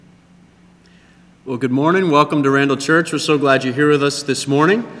Well, good morning. Welcome to Randall Church. We're so glad you're here with us this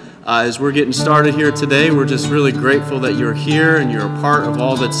morning. As we're getting started here today, we're just really grateful that you're here and you're a part of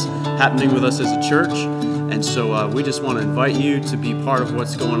all that's happening with us as a church. And so we just want to invite you to be part of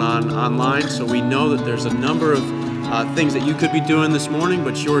what's going on online. So we know that there's a number of things that you could be doing this morning,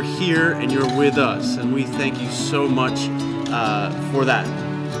 but you're here and you're with us. And we thank you so much for that.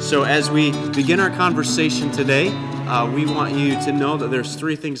 So as we begin our conversation today, we want you to know that there's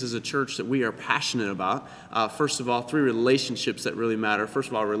three things as a church that we are passionate about. First of all, three relationships that really matter. First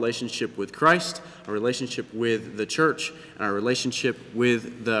of all, a relationship with Christ, a relationship with the church, and our relationship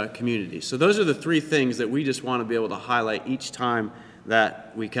with the community. So those are the three things that we just want to be able to highlight each time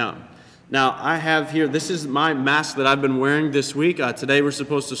that we come. Now, I have here, this is my mask that I've been wearing this week. Today we're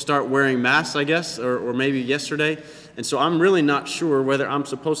supposed to start wearing masks, I guess, or maybe yesterday. And so I'm really not sure whether I'm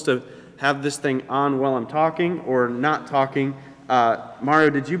supposed to have this thing on while I'm talking or not talking. Mario,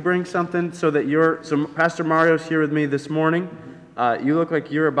 did you bring something so Pastor Mario's here with me this morning. You look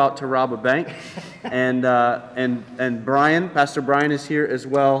like you're about to rob a bank. And Brian, Pastor Brian is here as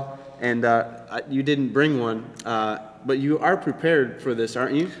well. And you didn't bring one, but you are prepared for this,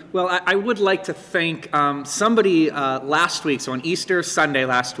 aren't you? Well, I would like to thank somebody last week. So on Easter Sunday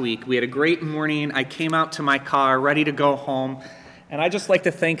last week, we had a great morning. I came out to my car ready to go home. And I'd just like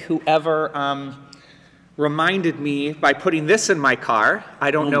to thank whoever reminded me by putting this in my car.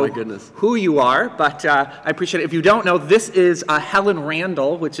 I don't know who you are, but I appreciate it. If you don't know, this is Helen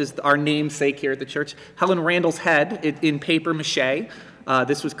Randall, which is our namesake here at the church. Helen Randall's head in paper mache.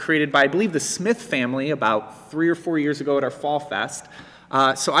 This was created by, I believe, the Smith family about 3 or 4 years ago at our Fall Fest.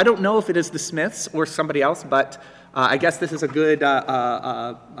 So I don't know if it is the Smiths or somebody else, but I guess this is a good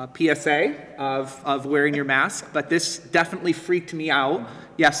PSA of wearing your mask, but this definitely freaked me out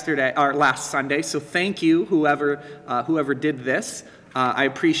last Sunday. So thank you, whoever did this. I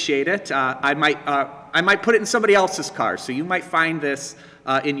appreciate it. I might put it in somebody else's car, so you might find this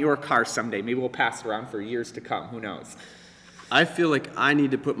in your car someday. Maybe we'll pass it around for years to come. Who knows? I feel like I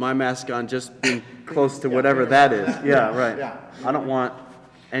need to put my mask on just being close to whatever that is. Yeah, right. Yeah. I don't want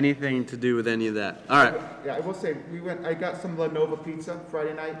anything to do with any of that. All right. Yeah, I will say, I got some Lenovo pizza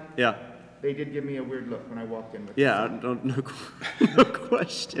Friday night. Yeah. They did give me a weird look when I walked in with no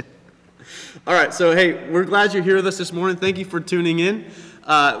question. All right, so hey, we're glad you're here with us this morning. Thank you for tuning in.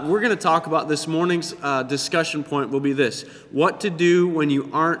 We're going to talk about this morning's discussion point will be this: what to do when you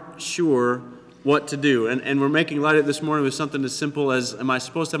aren't sure what to do. And we're making light of it this morning with something as simple as, am I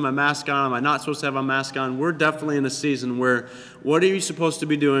supposed to have my mask on? Am I not supposed to have my mask on? We're definitely in a season where, what are you supposed to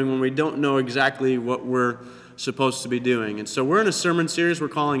be doing when we don't know exactly what we're supposed to be doing? And so we're in a sermon series. We're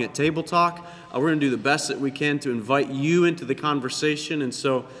calling it Table Talk. We're going to do the best that we can to invite you into the conversation. And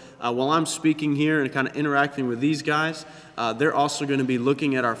so while I'm speaking here and kind of interacting with these guys, they're also going to be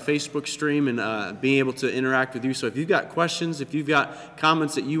looking at our Facebook stream and being able to interact with you. So if you've got questions, if you've got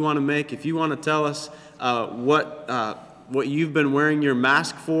comments that you want to make, if you want to tell us what you've been wearing your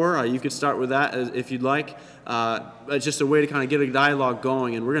mask for, you could start with that if you'd like. It's just a way to kind of get a dialogue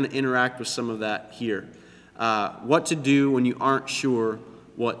going, and we're going to interact with some of that here. What to do when you aren't sure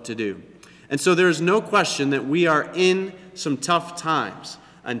what to do. And so there's no question that we are in some tough times.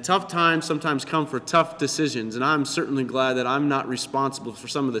 And tough times sometimes come for tough decisions, and I'm certainly glad that I'm not responsible for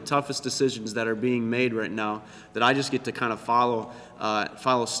some of the toughest decisions that are being made right now, that I just get to kind of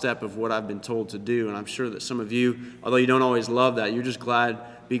follow step of what I've been told to do. And I'm sure that some of you, although you don't always love that, you're just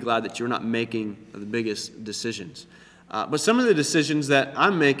be glad that you're not making the biggest decisions. But some of the decisions that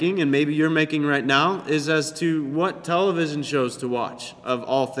I'm making, and maybe you're making right now, is as to what television shows to watch, of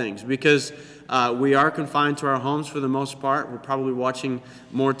all things, because we are confined to our homes for the most part. We're probably watching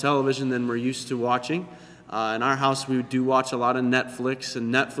more television than we're used to watching. In our house, we do watch a lot of Netflix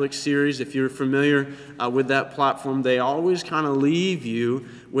and Netflix series. If you're familiar with that platform, they always kind of leave you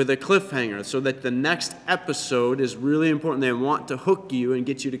with a cliffhanger so that the next episode is really important. They want to hook you and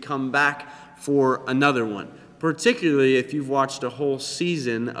get you to come back for another one, particularly if you've watched a whole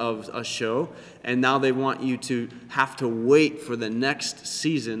season of a show and now they want you to have to wait for the next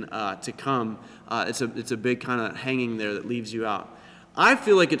season to come. It's a big kind of hanging there that leaves you out. I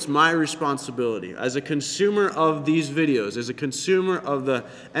feel like it's my responsibility as a consumer of these videos, as a consumer of the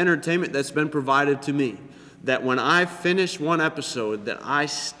entertainment that's been provided to me, that when I finish one episode, that I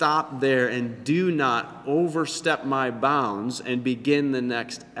stop there and do not overstep my bounds and begin the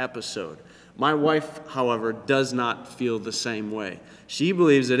next episode. My wife, however, does not feel the same way. She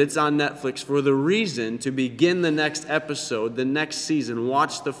believes that it's on Netflix for the reason to begin the next episode, the next season,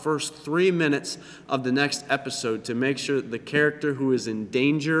 watch the first 3 minutes of the next episode to make sure that the character who is in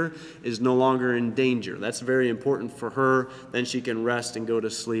danger is no longer in danger. That's very important for her. Then she can rest and go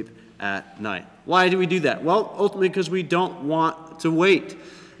to sleep at night. Why do we do that? Well, ultimately because we don't want to wait.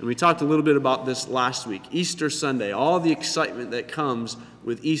 And we talked a little bit about this last week. Easter Sunday, all the excitement that comes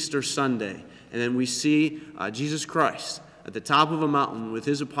with Easter Sunday. And then we see Jesus Christ at the top of a mountain with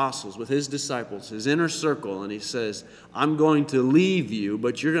his apostles, with his disciples, his inner circle, and he says, I'm going to leave you,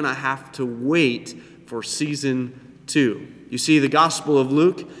 but you're going to have to wait for season 2. You see, the Gospel of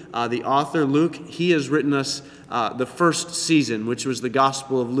Luke, the author Luke, he has written us the first season, which was the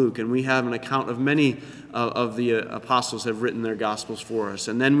Gospel of Luke, and we have an account of many of the apostles have written their Gospels for us.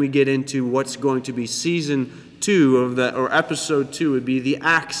 And then we get into what's going to be season 2 of that, or episode 2 would be the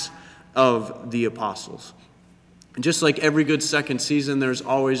Acts of the Apostles. And just like every good second season, there's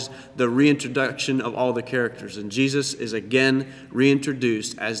always the reintroduction of all the characters. And Jesus is again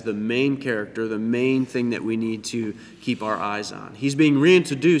reintroduced as the main character, the main thing that we need to keep our eyes on. He's being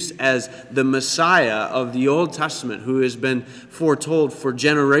reintroduced as the Messiah of the Old Testament who has been foretold for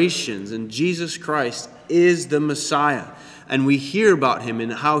generations. And Jesus Christ is the Messiah. And we hear about him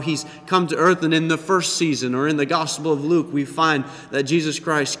and how he's come to earth. And in the first season, or in the Gospel of Luke, we find that Jesus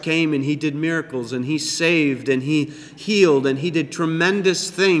Christ came and he did miracles and he saved and he healed and he did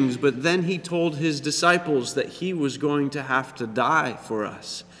tremendous things. But then he told his disciples that he was going to have to die for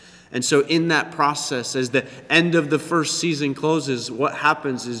us. And so in that process, as the end of the first season closes, what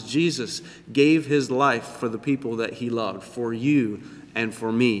happens is Jesus gave his life for the people that he loved, for you and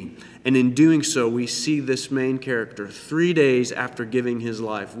for me. And in doing so, we see this main character 3 days after giving his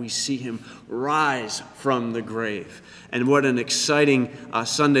life. We see him rise from the grave. And what an exciting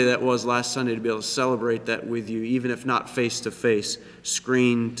Sunday that was last Sunday to be able to celebrate that with you, even if not face to face,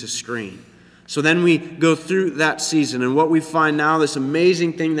 screen to screen. So then we go through that season, and what we find now, this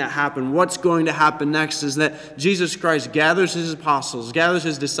amazing thing that happened, what's going to happen next is that Jesus Christ gathers his apostles, gathers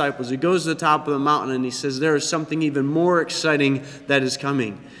his disciples. He goes to the top of the mountain and he says there is something even more exciting that is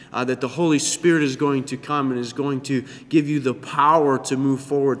coming, that the Holy Spirit is going to come and is going to give you the power to move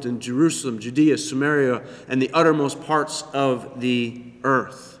forward in Jerusalem, Judea, Samaria, and the uttermost parts of the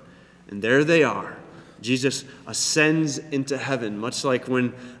earth. And there they are. Jesus ascends into heaven, much like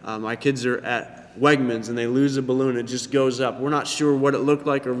when my kids are at Wegmans and they lose a balloon, it just goes up. We're not sure what it looked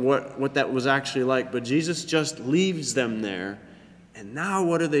like or what that was actually like, but Jesus just leaves them there. And now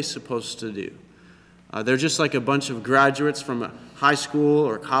what are they supposed to do? They're just like a bunch of graduates from a high school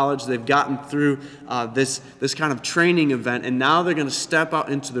or college. They've gotten through this kind of training event, and now they're going to step out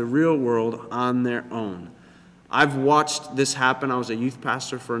into the real world on their own. I've watched this happen. I was a youth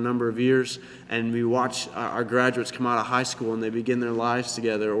pastor for a number of years, and we watch our graduates come out of high school and they begin their lives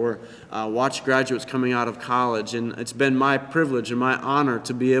together, or watch graduates coming out of college. And it's been my privilege and my honor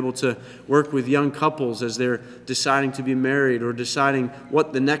to be able to work with young couples as they're deciding to be married or deciding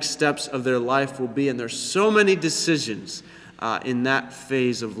what the next steps of their life will be. And there's so many decisions in that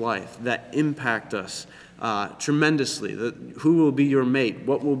phase of life that impact us tremendously. Who will be your mate?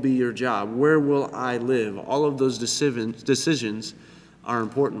 What will be your job? Where will I live? All of those decisions are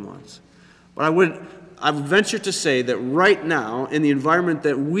important ones. But I would venture to say that right now, in the environment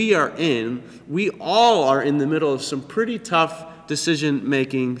that we are in, we all are in the middle of some pretty tough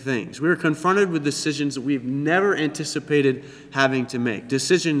decision-making things. We're confronted with decisions that we've never anticipated having to make.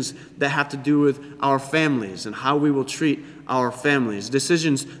 Decisions that have to do with our families and how we will treat our families.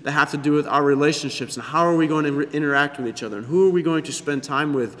 Decisions that have to do with our relationships and how are we going to interact with each other and who are we going to spend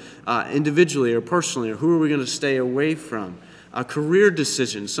time with individually or personally, or who are we going to stay away from. Career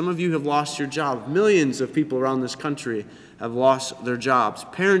decisions. Some of you have lost your job. Millions of people around this country have lost their jobs.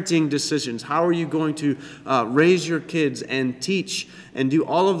 Parenting decisions. How are you going to raise your kids and teach and do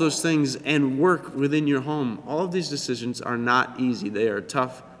all of those things and work within your home? All of these decisions are not easy. They are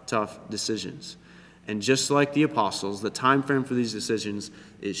tough decisions. And just like the apostles, the time frame for these decisions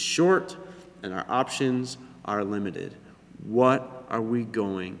is short and our options are limited. What are we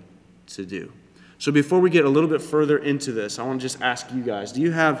going to do? So before we get a little bit further into this, I want to just ask you guys, do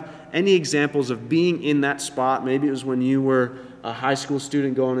you have any examples of being in that spot? Maybe it was when you were a high school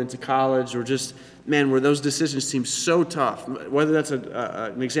student going into college, or just, man, where those decisions seem so tough. Whether that's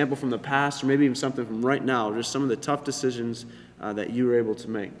an example from the past or maybe even something from right now, just some of the tough decisions that you were able to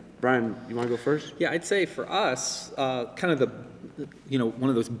make. Brian, you want to go first? Yeah, I'd say for us, kind of one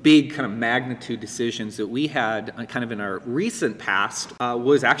of those big kind of magnitude decisions that we had kind of in our recent past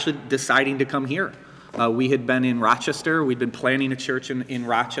was actually deciding to come here. We had been in Rochester. We'd been planning a church in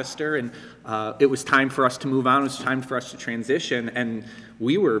Rochester, and it was time for us to move on. It was time for us to transition, and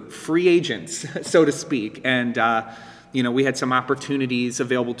we were free agents, so to speak. And we had some opportunities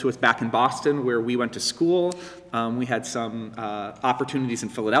available to us back in Boston where we went to school. We had some opportunities in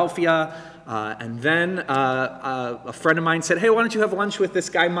Philadelphia. And then a friend of mine said, hey, why don't you have lunch with this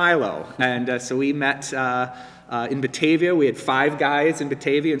guy Milo? And so we met in Batavia. We had 5 guys in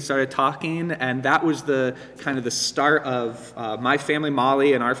Batavia and started talking. And that was the kind of the start of my family,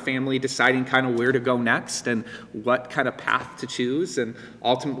 Molly, and our family deciding kind of where to go next and what kind of path to choose. And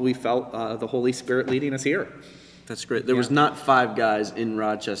ultimately we felt the Holy Spirit leading us here. That's great. There was not 5 guys in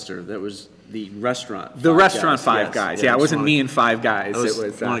Rochester. That was the restaurant. The restaurant Guys. Five Yes. Guys. Yeah, Yeah, it wasn't me and 5 guys.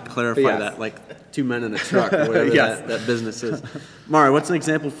 I want to clarify yes. that, like 2 men in a truck, or whatever Yes. that business is. Mari, what's an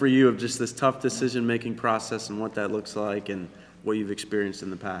example for you of just this tough decision-making process and what that looks like and what you've experienced in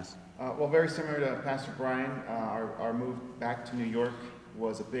the past? Well, very similar to Pastor Brian, our move back to New York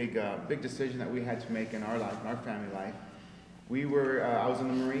was a big decision that we had to make in our life, in our family life. I was in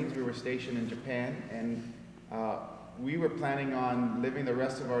the Marines. We were stationed in Japan, and we were planning on living the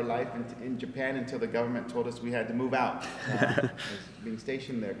rest of our life in Japan until the government told us we had to move out, being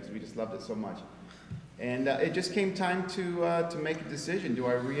stationed there because we just loved it so much. And it just came time to make a decision. Do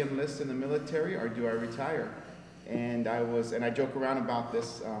I re-enlist in the military or do I retire? And I joke around about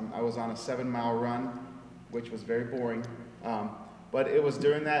this. I was on a 7-mile run, which was very boring. But it was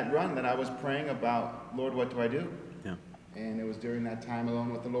during that run that I was praying about, Lord, what do I do? Yeah. And it was during that time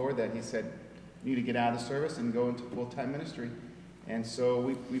alone with the Lord that he said, you need to get out of the service and go into full-time ministry. And so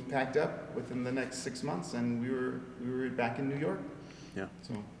we packed up within the next 6 months, and we were back in New York. Yeah.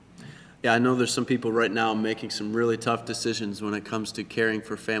 So. Yeah, I know there's some people right now making some really tough decisions when it comes to caring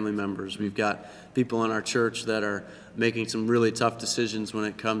for family members. We've got people in our church that are making some really tough decisions when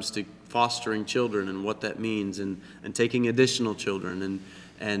it comes to fostering children and what that means, and taking additional children,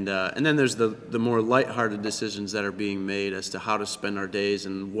 and then there's the more lighthearted decisions that are being made as to how to spend our days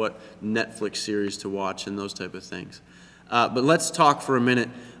and what Netflix series to watch and those type of things. But let's talk for a minute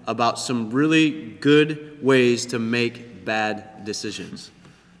about some really good ways to make bad decisions.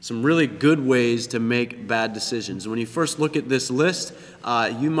 Some really good ways to make bad decisions. When you first look at this list,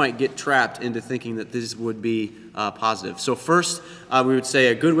 you might get trapped into thinking that this would be positive. So first, we would say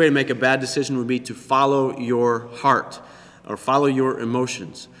a good way to make a bad decision would be to follow your heart or follow your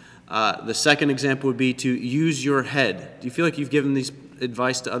emotions. The second example would be to use your head. Do you feel like you've given these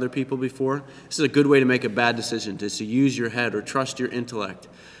advice to other people before? This is a good way to make a bad decision, is to use your head or trust your intellect.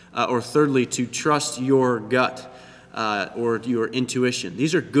 Or thirdly, to trust your gut. Or your intuition.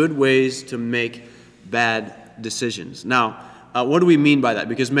 These are good ways to make bad decisions. Now, what do we mean by that?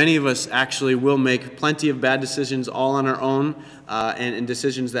 Because many of us actually will make plenty of bad decisions all on our own, and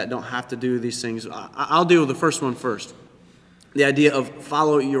decisions that don't have to do these things. I'll deal with the first one first. The idea of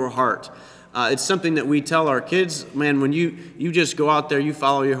follow your heart. It's something that we tell our kids, man, when you just go out there, you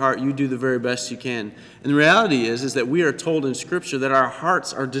follow your heart, you do the very best you can. And the reality is that we are told in Scripture that our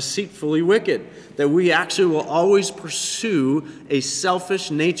hearts are deceitfully wicked, that we actually will always pursue a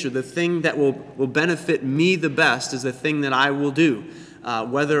selfish nature. The thing that will benefit me the best is the thing that I will do.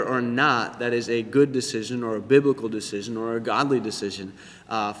 Whether or not that is a good decision or a biblical decision or a godly decision,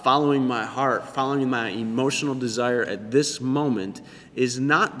 following my heart, following my emotional desire at this moment is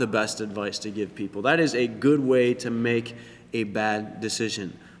not the best advice to give people. That is a good way to make a bad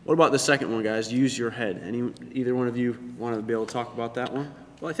decision. What about the second one, guys? Use your head. Either one of you want to be able to talk about that one?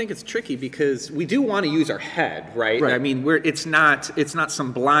 Well, I think it's tricky because we do want to use our head, right? Right. I mean, it's not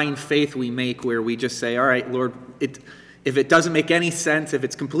some blind faith we make where we just say, all right, Lord, if it doesn't make any sense, if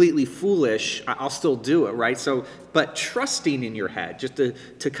it's completely foolish, I'll still do it, right? So, but trusting in your head, just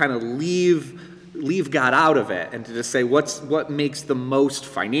to kind of leave God out of it and to just say what makes the most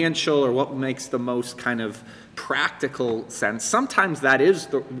financial or what makes the most kind of practical sense. Sometimes that is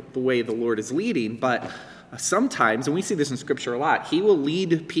the way the Lord is leading, but sometimes, and we see this in Scripture a lot, He will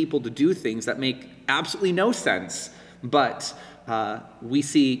lead people to do things that make absolutely no sense, but we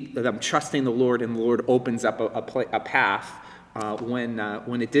see them trusting the Lord, and the Lord opens up a path when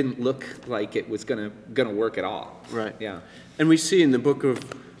it didn't look like it was gonna work at all. Right. Yeah. And we see in the book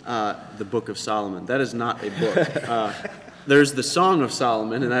of Solomon. That is not a book. There's the Song of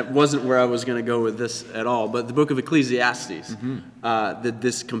Solomon, and that wasn't where I was going to go with this at all. But the book of Ecclesiastes,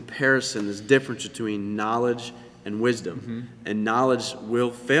 this comparison, this difference between knowledge and wisdom, and knowledge will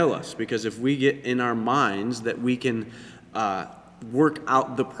fail us because if we get in our minds that we can work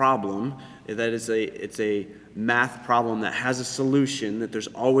out the problem, that it's a math problem that has a solution, that there's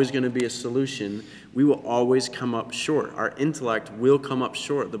always going to be a solution, we will always come up short. Our intellect will come up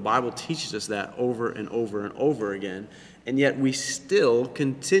short. The Bible teaches us that over and over and over again. And yet we still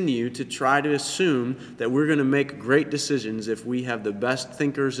continue to try to assume that we're going to make great decisions if we have the best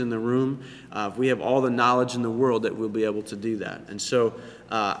thinkers in the room, if we have all the knowledge in the world, that we'll be able to do that. And so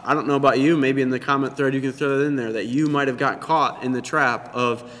I don't know about you, maybe in the comment thread you can throw that in there, that you might have got caught in the trap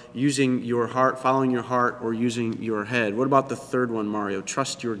of using your heart, following your heart, or using your head. What about the third one, Mario?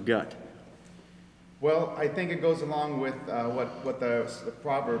 Trust your gut. Well, I think it goes along with what the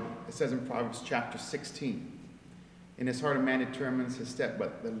proverb, it says in Proverbs chapter 16. In his heart a man determines his step,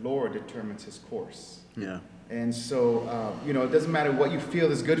 but the Lord determines his course. Yeah. And so, it doesn't matter what you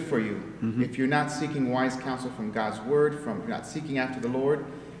feel is good for you. Mm-hmm. If you're not seeking wise counsel from God's word, if you're not seeking after the Lord,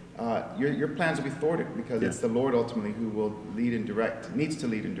 your plans will be thwarted, because it's the Lord ultimately who will needs to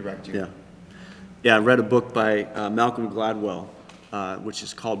lead and direct you. Yeah. Yeah, I read a book by Malcolm Gladwell, which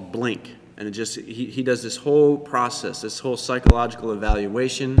is called Blink. And he does this whole process, this whole psychological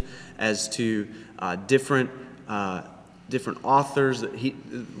evaluation as to different authors.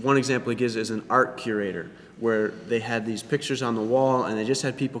 One example he gives is an art curator, where they had these pictures on the wall and they just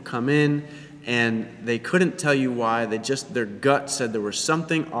had people come in and they couldn't tell you why. Their gut said there was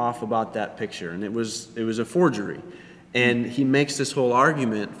something off about that picture, and it was a forgery. And he makes this whole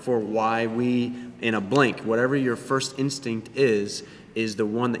argument for why we, in a blink, whatever your first instinct is the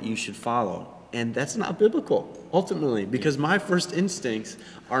one that you should follow. And that's not biblical, ultimately, because my first instincts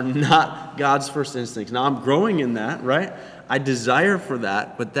are not God's first instincts. Now, I'm growing in that, right? I desire for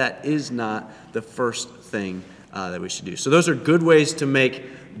that, but that is not the first thing that we should do. So those are good ways to make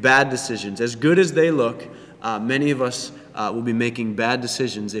bad decisions. As good as they look, many of us will be making bad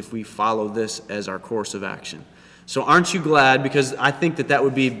decisions if we follow this as our course of action. So aren't you glad, because I think that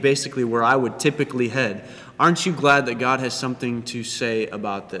would be basically where I would typically head, aren't you glad that God has something to say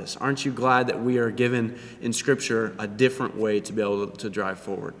about this? Aren't you glad that we are given in Scripture a different way to be able to drive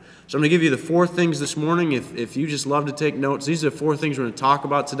forward? So I'm going to give you the 4 things this morning. If you just love to take notes, these are the 4 things we're going to talk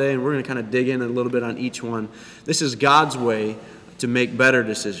about today, and we're going to kind of dig in a little bit on each one. This is God's way to make better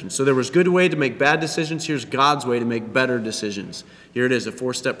decisions. So there was good way to make bad decisions. Here's God's way to make better decisions. Here it is, a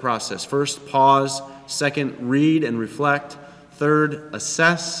 4-step process. First, pause. Second, read and reflect. Third,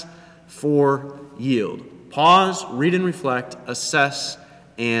 assess. 4, yield. Pause, read and reflect, assess,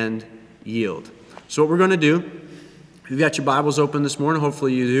 and yield. So what we're going to do, if you've got your Bibles open this morning,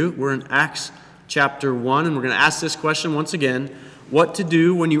 hopefully you do, we're in Acts chapter 1, and we're going to ask this question once again: what to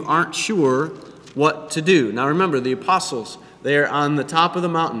do when you aren't sure what to do? Now remember, the apostles, they're on the top of the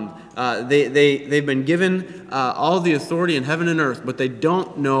mountain. They've been given all the authority in heaven and earth, but they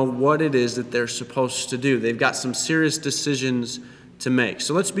don't know what it is that they're supposed to do. They've got some serious decisions to make.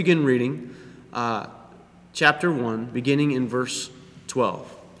 So let's begin reading chapter 1, beginning in verse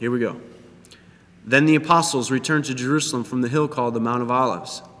 12. Here we go. Then the apostles returned to Jerusalem from the hill called the Mount of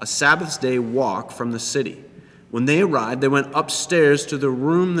Olives, a Sabbath day walk from the city. When they arrived, they went upstairs to the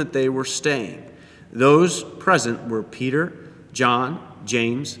room that they were staying. Those present were Peter, John,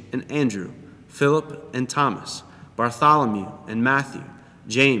 James, and Andrew, Philip and Thomas, Bartholomew and Matthew,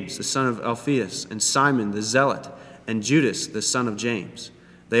 James the son of Alphaeus, and Simon the Zealot, and Judas the son of James.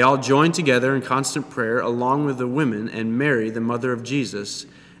 They all joined together in constant prayer, along with the women and Mary, the mother of Jesus,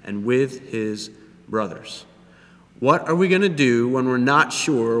 and with his brothers. What are we going to do when we're not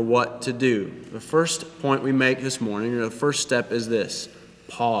sure what to do? The first point we make this morning, or the first step, is this: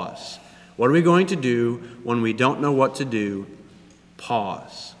 pause. What are we going to do when we don't know what to do?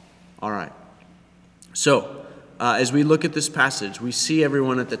 Pause. All right. So, as we look at this passage, we see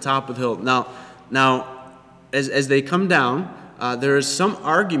everyone at the top of the hill. Now, as they come down, there is some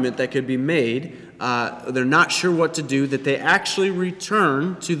argument that could be made. They're not sure what to do, that they actually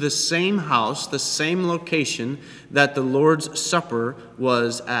return to the same house, the same location that the Lord's Supper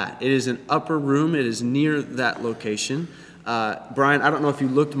was at. It is an upper room. It is near that location. Brian, I don't know if you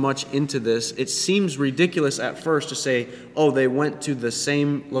looked much into this. It seems ridiculous at first to say, oh, they went to the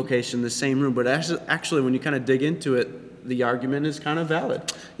same location, the same room. But actually, when you kind of dig into it, the argument is kind of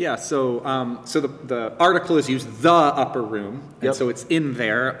valid. Yeah, so the article is used the upper room, and so it's in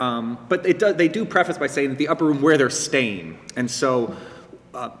there. But they do preface by saying the upper room where they're staying. And so,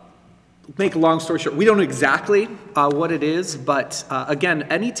 make a long story short, we don't know exactly what it is, but again,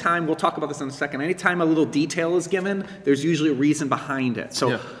 anytime, we'll talk about this in a second, anytime a little detail is given, there's usually a reason behind it.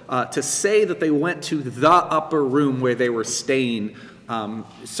 So to say that they went to the upper room where they were staying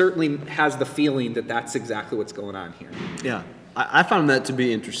certainly has the feeling that that's exactly what's going on here. Yeah. I found that to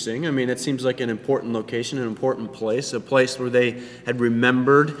be interesting. I mean, it seems like an important location, an important place, a place where they had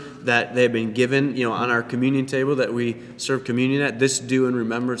remembered that they had been given, on our communion table that we serve communion at, this do in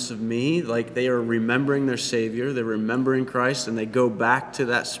remembrance of me. Like, they are remembering their Savior, they're remembering Christ, and they go back to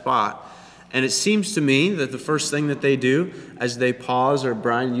that spot. And it seems to me that the first thing that they do as they pause, or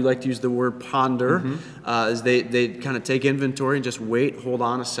Brian, you like to use the word ponder, is they kind of take inventory and just wait, hold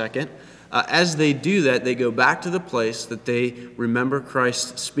on a second. As they do that, they go back to the place that they remember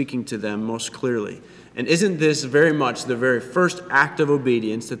Christ speaking to them most clearly. And isn't this very much the very first act of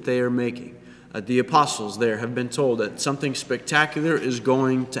obedience that they are making? The apostles there have been told that something spectacular is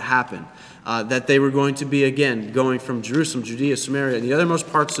going to happen, that they were going to be, again, going from Jerusalem, Judea, Samaria, and the othermost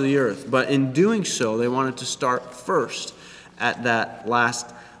parts of the earth. But in doing so, they wanted to start first at that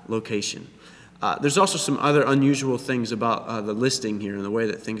last location. There's also some other unusual things about the listing here and the way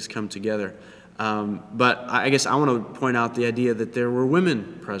that things come together. But I guess I want to point out the idea that there were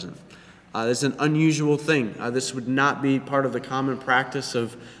women present. It's an unusual thing. This would not be part of the common practice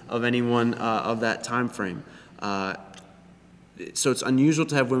of anyone of that time frame. So it's unusual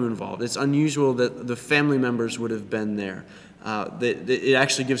to have women involved. It's unusual that the family members would have been there. It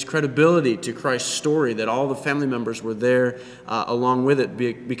actually gives credibility to Christ's story that all the family members were there along with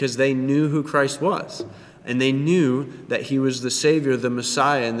it because they knew who Christ was. And they knew that he was the Savior, the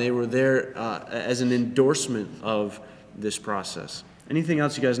Messiah, and they were there as an endorsement of this process. Anything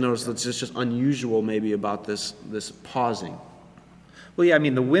else you guys notice that's just unusual maybe about this pausing? Well, yeah, I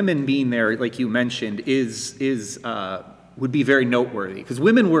mean, the women being there, like you mentioned, would be very noteworthy because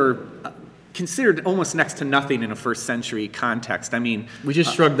women were considered almost next to nothing in a first century context. I mean, we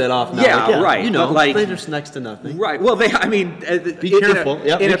just shrugged that off now. Yeah, right. They're just next to nothing. Right. Well, be careful.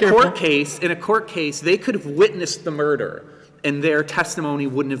 In a court case, they could have witnessed the murder, and their testimony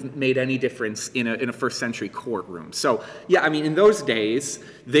wouldn't have made any difference in a first century courtroom. So, yeah, I mean, in those days,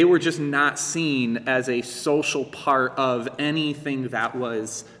 they were just not seen as a social part of anything that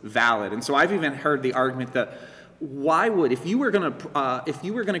was valid. And so I've even heard the argument that if you were going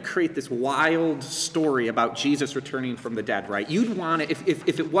to create this wild story about Jesus returning from the dead, right? You'd want it,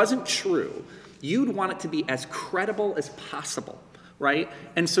 if it wasn't true, you'd want it to be as credible as possible. Right?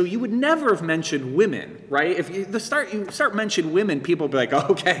 And so you would never have mentioned women, right? If you start mentioning women, people would be like, oh,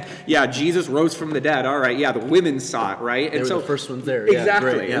 okay, yeah, Jesus rose from the dead. All right, yeah, the women saw it, right? They were the first ones there. Exactly.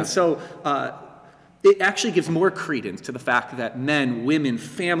 Yeah, great, yeah. And so it actually gives more credence to the fact that men, women,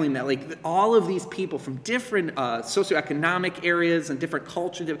 family, like all of these people from different socioeconomic areas and different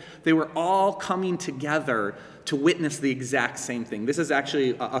cultures, they were all coming together to witness the exact same thing. This is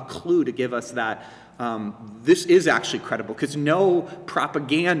actually a clue to give us that this is actually credible, because no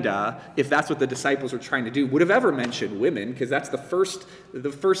propaganda, if that's what the disciples were trying to do, would have ever mentioned women, because that's the first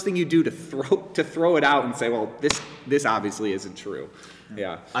thing you do to throw it out and say, well, this obviously isn't true.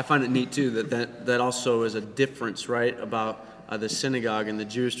 Yeah, I find it neat too that also is a difference, right, about the synagogue and the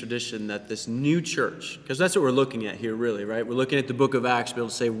Jewish tradition, that this new church, because that's what we're looking at here really, right? We're looking at the book of Acts to be able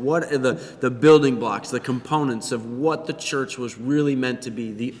to say what are the building blocks, the components of what the church was really meant to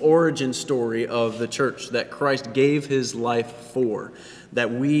be, the origin story of the church that Christ gave his life for. That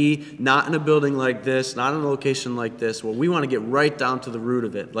we, not in a building like this, not in a location like this, well, we want to get right down to the root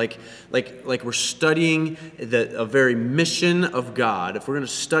of it. Like we're studying a very mission of God. If we're going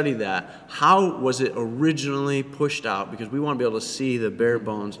to study that, how was it originally pushed out? Because we want to be able to see the bare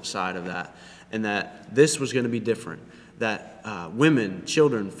bones side of that. And that this was going to be different. That women,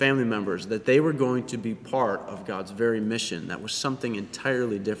 children, family members, that they were going to be part of God's very mission. That was something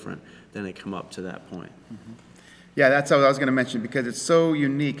entirely different than had come up to that point. Mm-hmm. Yeah, that's what I was going to mention, because it's so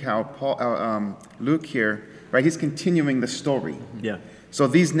unique how Luke here, right, he's continuing the story. Yeah. So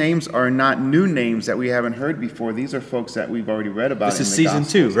these names are not new names that we haven't heard before. These are folks that we've already read about. This is season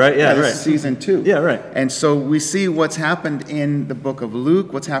 2, right? Yeah, this right. is season 2. Yeah, right. And so we see what's happened in the book of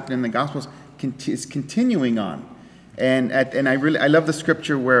Luke, what's happened in the Gospels, is continuing on. And I love the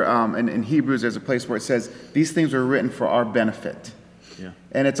scripture where in Hebrews there's a place where it says these things were written for our benefit. Yeah.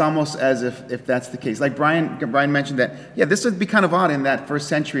 And it's almost as if that's the case. Like Brian mentioned that, yeah, this would be kind of odd in that first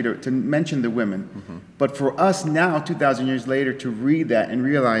century to mention the women. Mm-hmm. But for us now, 2,000 years later, to read that and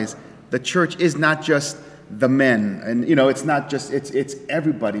realize the church is not just the men. And, it's not just, it's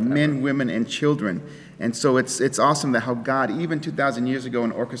everybody, men, women, and children. And so it's awesome that how God, even 2,000 years ago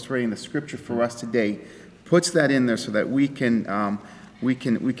in orchestrating the scripture for us today, puts that in there so that we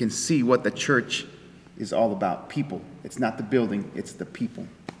can see what the church is all about. People. It's not the building, it's the people.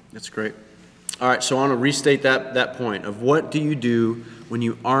 That's great. All right, so I want to restate that point of what do you do when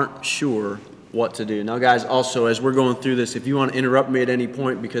you aren't sure what to do. Now, guys, also, as we're going through this, if you want to interrupt me at any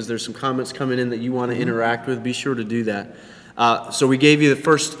point because there's some comments coming in that you want to interact with, be sure to do that. So we gave you the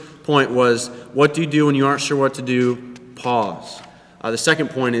first point was, what do you do when you aren't sure what to do? Pause. The second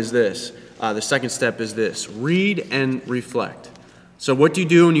point is this. The second step is this. Read and reflect. So what do you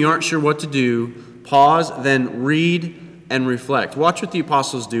do when you aren't sure what to do? Pause, then read and reflect. Watch what the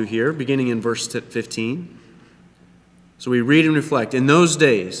apostles do here, beginning in verse 15. So we read and reflect. In those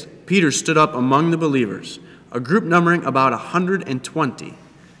days, Peter stood up among the believers, a group numbering about 120,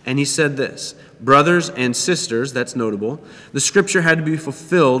 and he said this, brothers and sisters, that's notable, the scripture had to be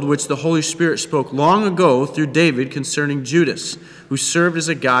fulfilled, which the Holy Spirit spoke long ago through David concerning Judas, who served as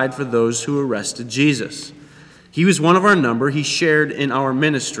a guide for those who arrested Jesus. He was one of our number. He shared in our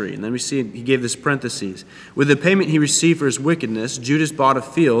ministry. And then we see he gave this parentheses. With the payment he received for his wickedness, Judas bought a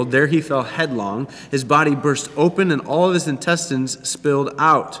field. There he fell headlong. His body burst open and all of his intestines spilled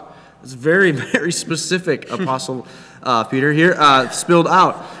out. It's very, very specific, Apostle Peter here. Spilled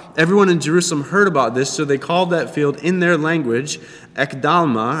out. Everyone in Jerusalem heard about this, so they called that field in their language,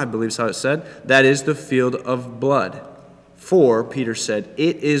 Ekdalma, I believe is how it said. That is the field of blood. For, Peter said,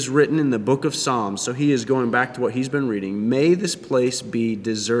 it is written in the book of Psalms, so he is going back to what he's been reading, may this place be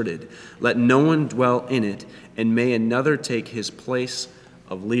deserted, let no one dwell in it, and may another take his place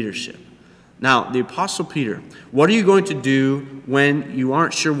of leadership. Now, the Apostle Peter, what are you going to do when you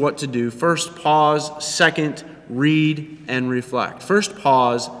aren't sure what to do? First, pause. Second, read and reflect. First,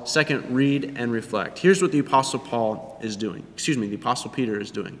 pause. Second, read and reflect. Here's what the Apostle the Apostle Peter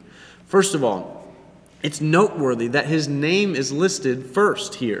is doing. First of all, it's noteworthy that his name is listed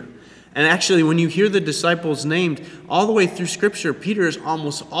first here. And actually, when you hear the disciples named all the way through Scripture, Peter is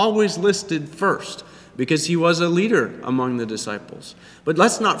almost always listed first because he was a leader among the disciples. But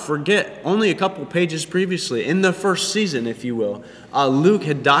let's not forget, only a couple pages previously, in the first season, if you will, Luke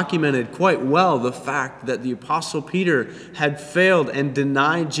had documented quite well the fact that the Apostle Peter had failed and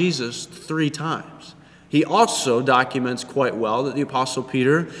denied Jesus 3 times. He also documents quite well that the Apostle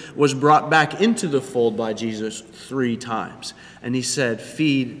Peter was brought back into the fold by Jesus 3 times. And he said,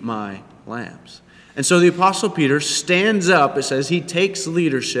 feed my lambs. And so the Apostle Peter stands up. It says he takes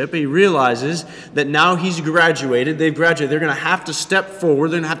leadership. He realizes that now he's graduated. They've graduated. They're going to have to step forward.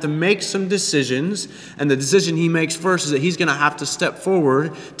 They're going to have to make some decisions. And the decision he makes first is that he's going to have to step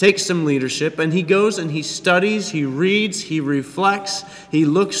forward, take some leadership. And he goes and he studies, he reads, he reflects. He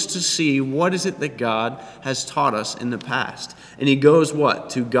looks to see what is it that God has taught us in the past. And he goes what?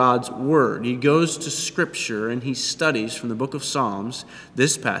 To God's Word. He goes to Scripture and he studies from the book of Psalms.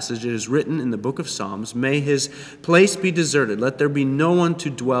 This passage is written in the book of Psalms. May his place be deserted. Let there be no one to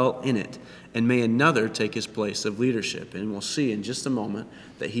dwell in it. And may another take his place of leadership. And we'll see in just a moment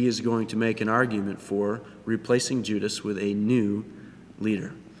that he is going to make an argument for replacing Judas with a new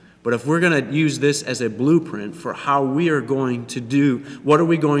leader. But if we're going to use this as a blueprint for how we are going to do, what are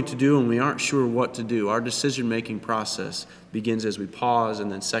we going to do when we aren't sure what to do? Our decision-making process begins as we pause,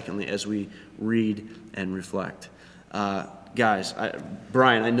 and then secondly, as we read and reflect. Guys,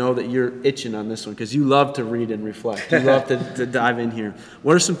 Brian, I know that you're itching on this one because you love to read and reflect. You love to dive in here.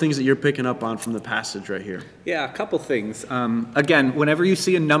 What are some things that you're picking up on from the passage right here? Yeah, a couple things. Again, whenever you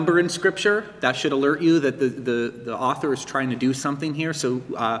see a number in Scripture, that should alert you that the author is trying to do something here. So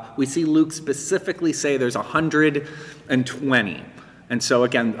we see Luke specifically say there's 120. And so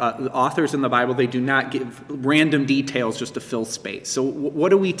again, the authors in the Bible, they do not give random details just to fill space. So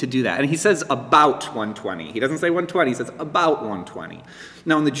what are we to do that? And he says about 120. He doesn't say 120, he says about 120.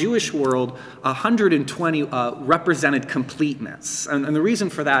 Now in the Jewish world, 120 represented completeness. And the reason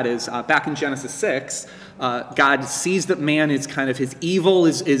for that is back in Genesis 6, God sees that man is kind of, his evil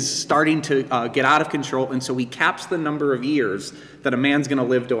is starting to get out of control. And so he caps the number of years that a man's going to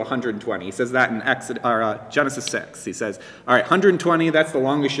live to 120. He says that in Genesis 6. He says, all right, 120, that's the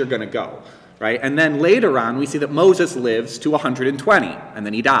longest you're going to go, right? And then later on, we see that Moses lives to 120, and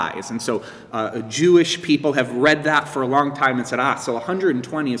then he dies. And so Jewish people have read that for a long time and said, so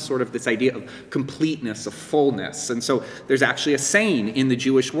 120 is sort of this idea of completeness, of fullness. And so there's actually a saying in the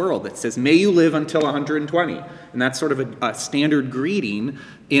Jewish world that says, may you live until 120. And that's sort of a standard greeting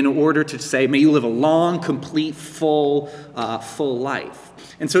in order to say, may you live a long, complete, full life.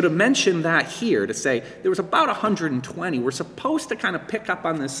 And so to mention that here, to say there was about 120, we're supposed to kind of pick up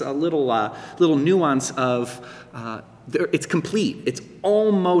on this little nuance of it's complete. It's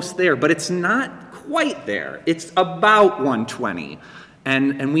almost there, but it's not quite there. It's about 120.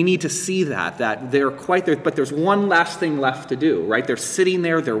 And we need to see that they're quite there, but there's one last thing left to do, right? They're sitting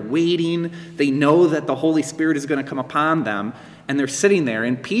there, they're waiting, they know that the Holy Spirit is going to come upon them, and they're sitting there,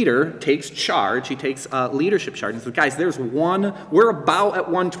 and Peter takes charge, he takes leadership charge, and says, guys, we're about at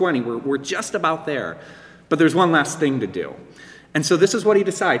 120, we're just about there, but there's one last thing to do. And so this is what he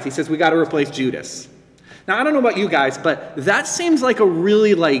decides. He says, we got to replace Judas. Now, I don't know about you guys, but that seems like a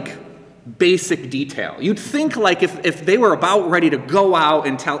really basic detail. You'd think if they were about ready to go out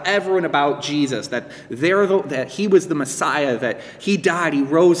and tell everyone about Jesus, that that he was the Messiah, that he died, he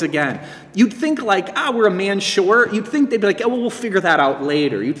rose again. You'd think we're a man short. You'd think they'd be like, oh, well, we'll figure that out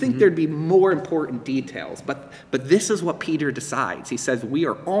later. You'd think there'd be more important details. But this is what Peter decides. He says, we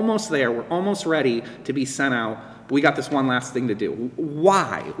are almost there. We're almost ready to be sent out. But we got this one last thing to do.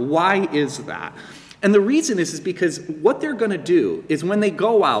 Why? Why is that? And the reason is because what they're going to do is when they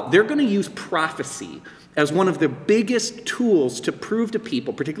go out, they're going to use prophecy as one of the biggest tools to prove to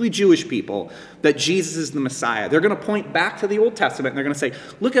people, particularly Jewish people, that Jesus is the Messiah. They're going to point back to the Old Testament and they're going to say,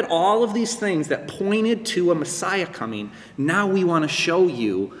 look at all of these things that pointed to a Messiah coming. Now we want to show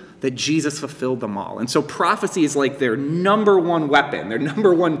you that Jesus fulfilled them all. And so prophecy is like their number one weapon, their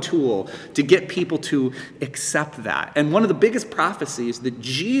number one tool to get people to accept that. And one of the biggest prophecies that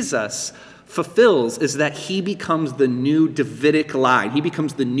Jesus fulfills is that he becomes the new Davidic line. He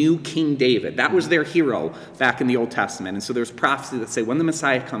becomes the new King David. That was their hero back in the Old Testament. And so there's prophecy that say when the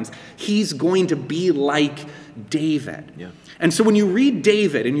Messiah comes, he's going to be like David. Yeah. And so when you read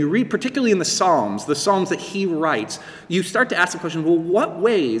David, and you read particularly in the Psalms that he writes, you start to ask the question, well, in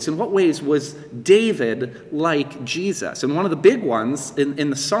what ways was David like Jesus? And one of the big ones in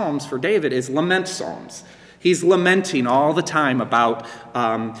the Psalms for David is lament psalms. He's lamenting all the time about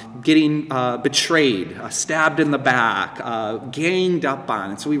getting betrayed, stabbed in the back, ganged up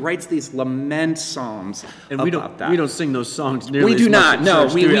on. And so he writes these lament psalms about that. We don't sing those songs nearly We do as not. much No,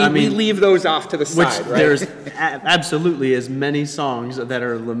 at church, we leave those off to the side, right? There's absolutely as many songs that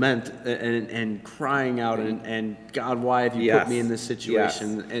are lament and crying out and God, why have you put me in this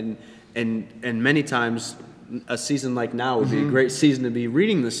situation? Yes. And many times a season like now would be a great season to be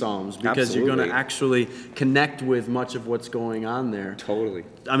reading the Psalms because you're going to actually connect with much of what's going on there. Totally.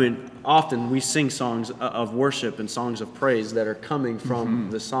 I mean, often we sing songs of worship and songs of praise that are coming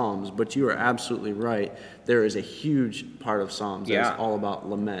from the Psalms, but you are absolutely right. There is a huge part of Psalms that's all about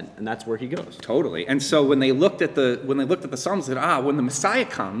lament, and that's where he goes. Totally. And so when they looked at the Psalms, they said, when the Messiah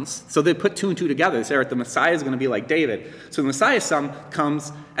comes, so they put two and two together. They said, the Messiah is going to be like David. So the Messiah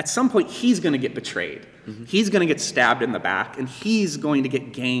comes, at some point he's going to get betrayed. He's going to get stabbed in the back, and he's going to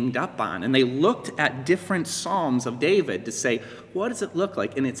get ganged up on. And they looked at different Psalms of David to say, what does it look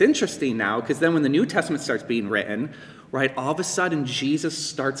like? And it's interesting now, because then when the New Testament starts being written, right, all of a sudden Jesus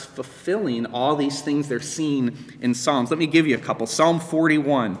starts fulfilling all these things they're seeing in Psalms. Let me give you a couple. Psalm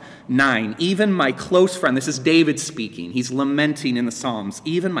 41:9. Even my close friend, this is David speaking. He's lamenting in the Psalms.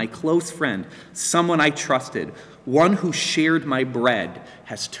 Even my close friend, someone I trusted, one who shared my bread,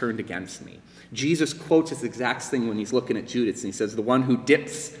 has turned against me. Jesus quotes this exact thing when he's looking at Judas, and he says, the one who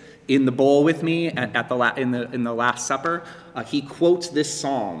dips in the bowl with me in the Last Supper, he quotes this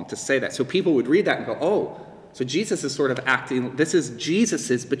psalm to say that. So people would read that and go, oh, so Jesus is sort of acting, this is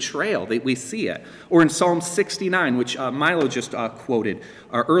Jesus' betrayal. We see it. Or in Psalm 69, which Milo just quoted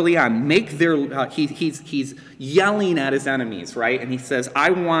early on, he's yelling at his enemies, right? And he says,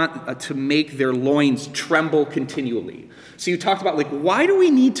 I want to make their loins tremble continually. So you talked about, why do we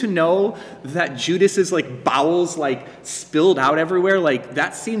need to know that Judas's, bowels, spilled out everywhere?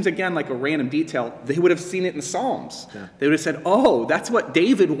 That seems, again, like a random detail. They would have seen it in the Psalms. Yeah. They would have said, oh, that's what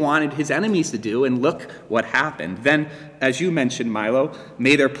David wanted his enemies to do, and look what happened. Then, as you mentioned, Milo,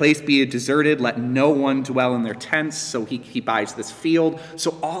 may their place be deserted, let no one dwell in their tents. So he buys this field.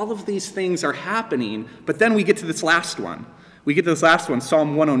 So all of these things are happening, but then we get to this last one.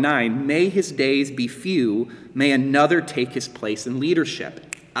 Psalm 109, may his days be few, may another take his place in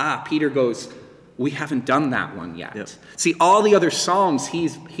leadership. Peter goes, we haven't done that one yet. Yep. See, all the other Psalms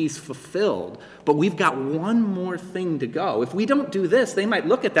he's fulfilled, but we've got one more thing to go. If we don't do this, they might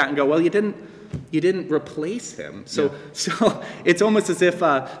look at that and go, well, you didn't replace him. So it's almost as if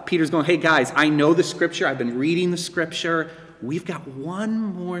Peter's going, hey guys, I know the scripture, I've been reading the scripture, we've got one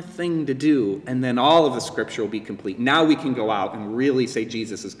more thing to do, and then all of the scripture will be complete. Now we can go out and really say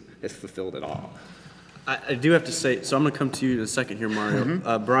Jesus has fulfilled it all. I do have to say, so I'm going to come to you in a second here,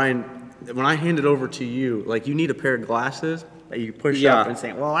 Mario. Brian, when I hand it over to you, you need a pair of glasses that you push up and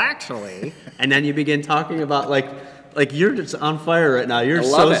say, well, actually, and then you begin talking about, you're just on fire right now. You're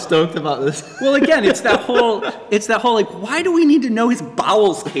so stoked about this. Well, again, it's that whole, why do we need to know his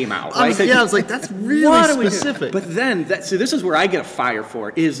bowels came out? I was like, that's really specific. But then, so this is where I get a fire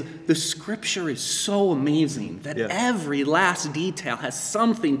for, is the scripture is so amazing that every last detail has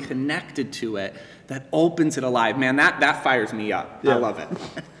something connected to it that opens it alive. Man, that fires me up. Yeah. I love it.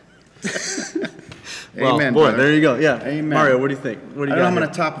 Well, amen, boy, brother. there you go. Yeah. Amen. Mario, what do you think? What do you got? I'm going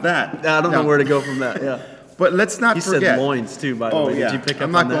to top that. I don't know where to go from that. Yeah. But let's not He forget. said loins too, by the way. Yeah. Did you pick up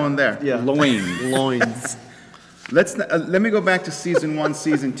I'm on not that? going there. Yeah. Loins. Loins. Let me go back to season 1,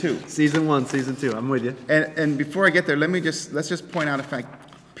 season 2. Season 1, season 2. I'm with you. And before I get there, let's just point out a fact.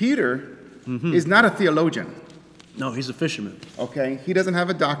 Peter is not a theologian. No, he's a fisherman. Okay, he doesn't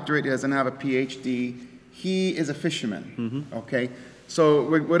have a doctorate. He doesn't have a PhD. He is a fisherman. Okay,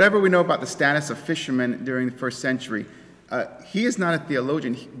 so whatever we know about the status of fishermen during the first century, he is not a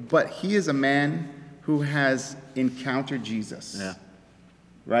theologian, but he is a man who has encountered Jesus. Yeah.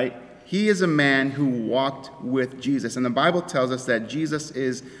 Right? He is a man who walked with Jesus. And the Bible tells us that Jesus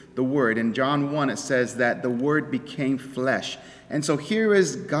is the Word. In John 1, it says that the Word became flesh. And so here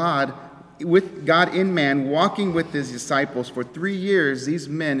is God, with God in man, walking with his disciples. For 3 years, these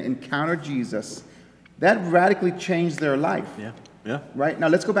men encountered Jesus. That radically changed their life. Yeah. Yeah. Right? Now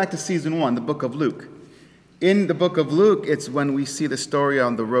let's go back to season 1, the book of Luke. In the book of Luke, it's when we see the story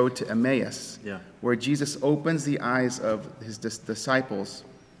on the road to Emmaus, where Jesus opens the eyes of his disciples.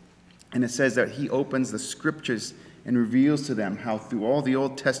 And it says that he opens the scriptures and reveals to them how through all the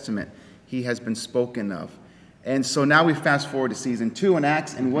Old Testament he has been spoken of. And so now we fast forward to season 2 in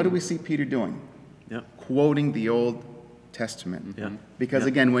Acts, and what do we see Peter doing? Yeah. Quoting the Old Testament. Yeah. Because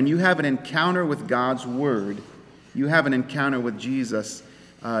again, when you have an encounter with God's Word, you have an encounter with Jesus,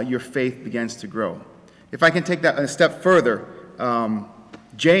 your faith begins to grow. If I can take that a step further,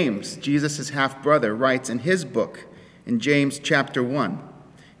 James, Jesus' half-brother, writes in his book, in James chapter 1,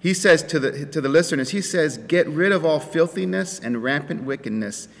 he says to the listeners, he says, "Get rid of all filthiness and rampant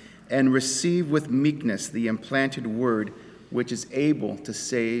wickedness, and receive with meekness the implanted word, which is able to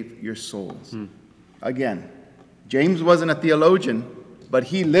save your souls." Again, James wasn't a theologian, but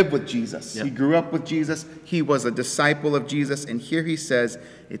he lived with Jesus. Yeah. He grew up with Jesus. He was a disciple of Jesus. And here he says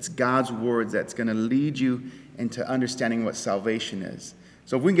it's God's words that's going to lead you into understanding what salvation is.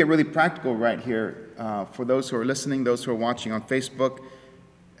 So if we can get really practical right here, for those who are listening, those who are watching on Facebook,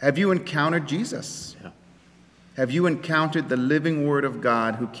 have you encountered Jesus? Yeah. Have you encountered the living Word of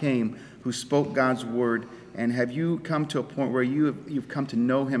God who came, who spoke God's Word? And have you come to a point where you've come to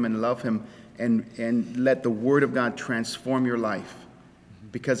know Him and love Him and let the Word of God transform your life?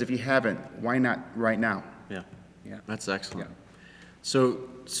 Because if you haven't, why not right now? Yeah. Yeah. That's excellent. Yeah.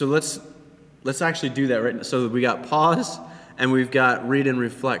 So let's actually do that right now. So we got pause and we've got read and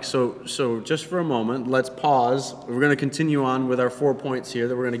reflect. So just for a moment, let's pause. We're going to continue on with our 4 points here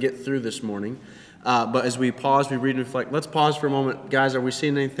that we're going to get through this morning. But as we pause, we read and reflect. Let's pause for a moment. Guys, are we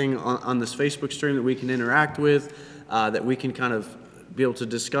seeing anything on this Facebook stream that we can interact with, that we can kind of be able to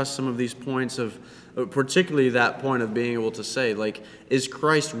discuss some of these points of, particularly that point of being able to say, like, is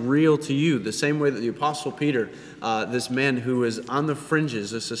Christ real to you? The same way that the Apostle Peter, this man who was on the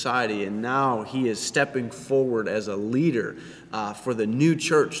fringes of society, and now he is stepping forward as a leader for the new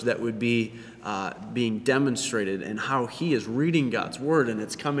church that would be being demonstrated, and how he is reading God's word and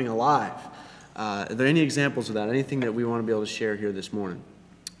it's coming alive. Are there any examples of that? Anything that we want to be able to share here this morning?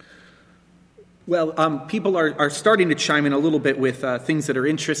 Well, people are starting to chime in a little bit with things that are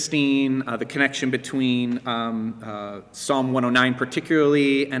interesting, the connection between Psalm 109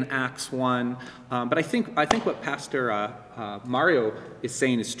 particularly and Acts 1. But I think what Pastor Mario is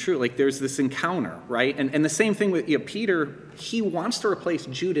saying is true. Like, there's this encounter, right? And the same thing with Peter. He wants to replace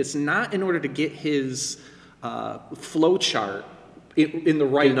Judas not in order to get his flow chart in the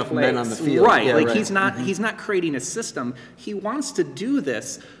right enough place. men on the field. Right. Yeah, like right. he's not creating a system. He wants to do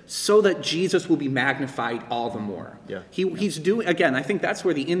this so that Jesus will be magnified all the more. Yeah. He's doing, again, I think that's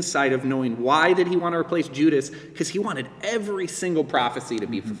where the insight of knowing why did he want to replace Judas, because he wanted every single prophecy to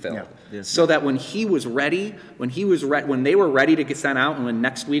be fulfilled. Yeah. Yeah. So that when he was ready, when they were ready to get sent out, and when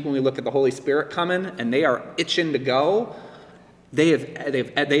next week when we look at the Holy Spirit coming and they are itching to go, they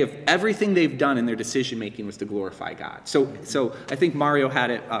have everything they've done in their decision making was to glorify God. So I think Mario had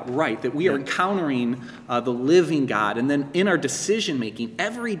it right, that we are encountering the living God, and then in our decision making,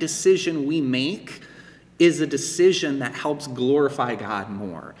 every decision we make is a decision that helps glorify God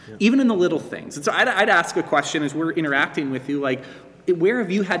more, even in the little things. And so I'd ask a question as we're interacting with you, like, where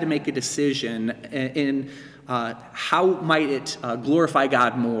have you had to make a decision in how might it glorify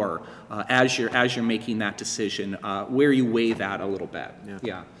God more as you're making that decision, where you weigh that a little bit?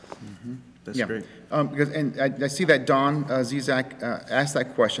 Yeah. Mm-hmm. That's Yeah. great. I see that Don Zizak asked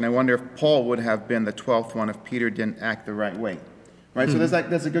that question. I wonder if Paul would have been the 12th one if Peter didn't act the right way. Right? So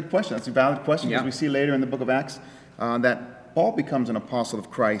that's a good question. That's a valid question, because we see later in the book of Acts that Paul becomes an apostle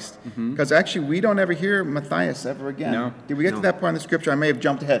of Christ. Because actually, we don't ever hear Matthias ever again. No. Did we get to that part in the scripture? I may have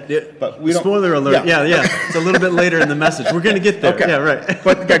jumped ahead. Yeah. But we don't. Spoiler alert. Yeah. It's a little bit later in the message. We're going to get there. Okay. Yeah, right.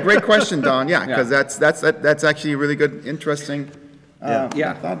 But yeah, great question, Don. Yeah, because that's actually a really good, interesting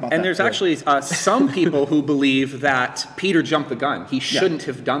Yeah, thought about and that. there's actually some people who believe that Peter jumped the gun. He shouldn't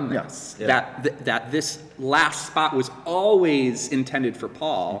have done this. That this last spot was always intended for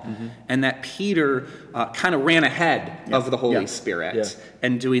Paul, and that Peter kind of ran ahead of the Holy Spirit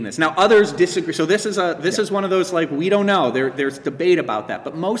and doing this. Now others disagree. So this is one of those, like, we don't know. There's debate about that,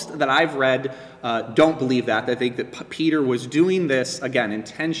 but most that I've read don't believe that. They think that Peter was doing this again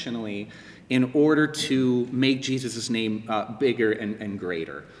intentionally in order to make Jesus' name bigger and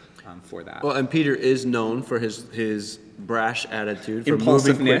greater for that. Well, and Peter is known for his brash attitude, for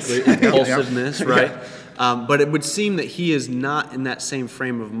Impulsiveness. moving quickly, impulsiveness, right? But it would seem that he is not in that same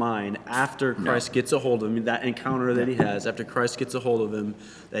frame of mind after Christ gets a hold of him, that encounter that he has, after Christ gets a hold of him,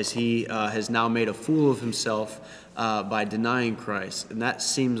 as he has now made a fool of himself by denying Christ. And that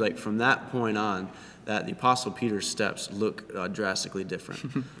seems like from that point on, that the Apostle Peter's steps look drastically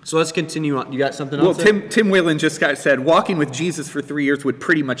different. So let's continue on. You got something else? Well, Tim Whalen just said, walking with Jesus for 3 years would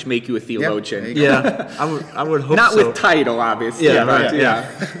pretty much make you a theologian. Yeah, I would hope Not so. with title, obviously. Yeah, but,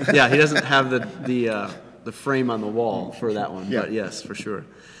 right. Yeah, he doesn't have the frame on the wall for that one. But yes, for sure.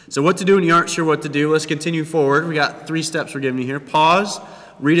 So what to do when you aren't sure what to do? Let's continue forward. We got 3 steps we're giving you here. Pause,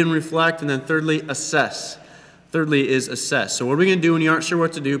 read and reflect, and then thirdly, assess. Thirdly is assess. So what are we going to do when you aren't sure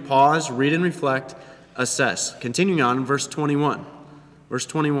what to do? Pause, read and reflect, assess. Continuing on in verse 21. Verse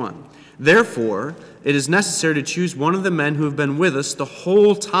 21. Therefore, it is necessary to choose one of the men who have been with us the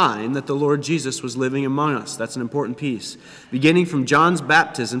whole time that the Lord Jesus was living among us. That's an important piece. Beginning from John's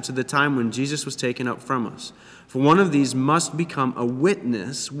baptism to the time when Jesus was taken up from us. For one of these must become a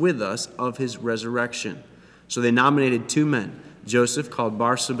witness with us of his resurrection. So they nominated 2 men, Joseph, called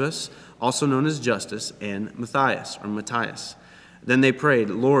Barsabas, also known as Justus, and Matthias. Then they prayed,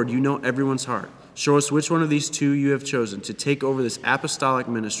 Lord, you know everyone's heart. Show us which one of these 2 you have chosen to take over this apostolic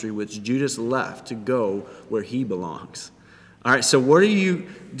ministry which Judas left to go where he belongs. All right, so what are you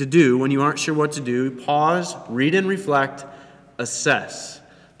to do when you aren't sure what to do? Pause, read and reflect, assess.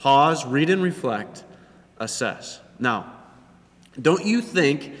 Pause, read and reflect, assess. Now, don't you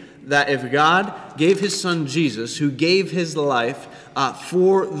think that if God gave his son Jesus, who gave his life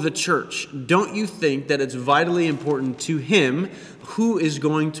for the church, don't you think that it's vitally important to him who is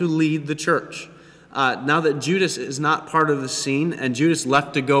going to lead the church? Now that Judas is not part of the scene and Judas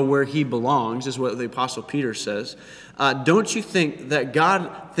left to go where he belongs, is what the Apostle Peter says, don't you think that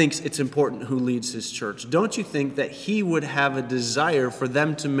God thinks it's important who leads his church? Don't you think that he would have a desire for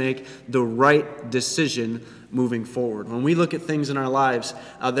them to make the right decision moving forward? When we look at things in our lives,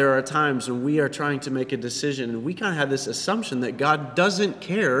 there are times when we are trying to make a decision and we kind of have this assumption that God doesn't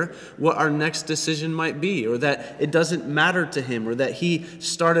care what our next decision might be, or that it doesn't matter to him, or that he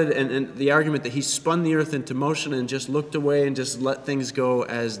started, and the argument that he spun the earth into motion and just looked away and just let things go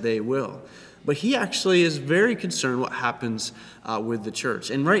as they will. But he actually is very concerned what happens with the church.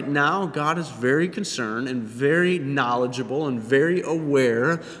 And right now, God is very concerned and very knowledgeable and very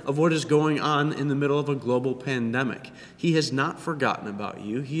aware of what is going on in the middle of a global pandemic. He has not forgotten about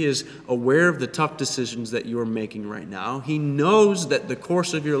you. He is aware of the tough decisions that you are making right now. He knows that the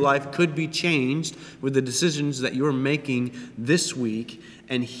course of your life could be changed with the decisions that you are making this week.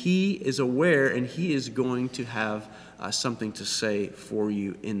 And he is aware, and he is going to have something to say for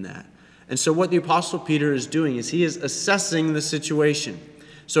you in that. And so what the Apostle Peter is doing is he is assessing the situation.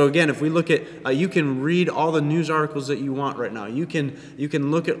 So again, if we look at, you can read all the news articles that you want right now. You can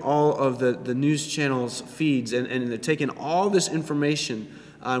look at all of the news channels' feeds, and they're taking all this information.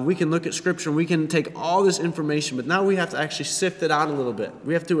 We can look at Scripture, and we can take all this information, but now we have to actually sift it out a little bit.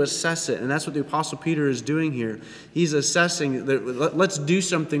 We have to assess it, and that's what the Apostle Peter is doing here. He's assessing, let's do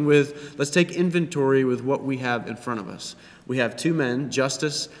something let's take inventory with what we have in front of us. We have 2 men,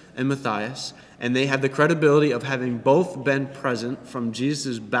 Justus and Matthias, and they have the credibility of having both been present from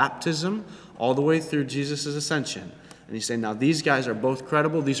Jesus' baptism all the way through Jesus' ascension. And he's saying, now these guys are both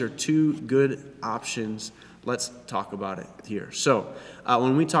credible. These are 2 good options. Let's talk about it here. So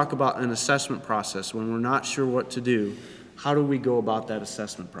when we talk about an assessment process, when we're not sure what to do, how do we go about that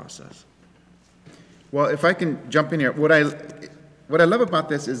assessment process? Well, if I can jump in here, what I love about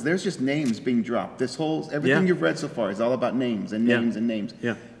this is there's just names being dropped. Everything you've read so far is all about names and names and names.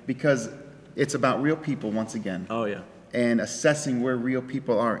 Yeah. Because it's about real people once again. Oh, yeah. And assessing where real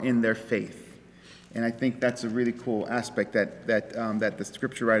people are in their faith. And I think that's a really cool aspect that the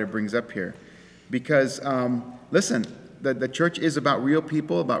scripture writer brings up here. Because, listen, the church is about real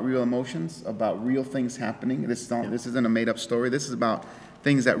people, about real emotions, about real things happening. This isn't a made-up story. This is about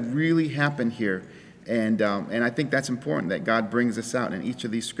things that really happen here. And I think that's important that God brings this out in each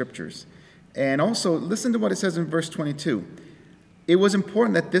of these scriptures. And also, listen to what it says in verse 22. It was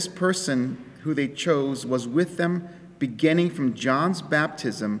important that this person who they chose was with them beginning from John's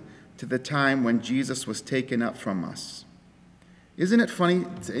baptism to the time when Jesus was taken up from us. Isn't it funny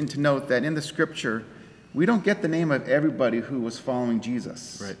to note that in the scripture, we don't get the name of everybody who was following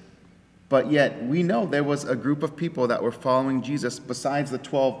Jesus. Right. But yet, we know there was a group of people that were following Jesus besides the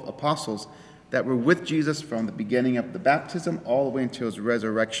 12 apostles that were with Jesus from the beginning of the baptism all the way until his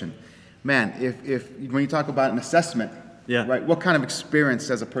resurrection. Man, if when you talk about an assessment, Yeah. right, what kind of experience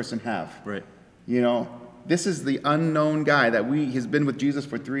does a person have? Right. You know, this is the unknown guy that he's been with Jesus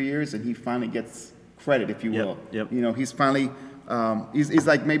for 3 years, and he finally gets credit, if you will. Yep. You know, he's finally, he's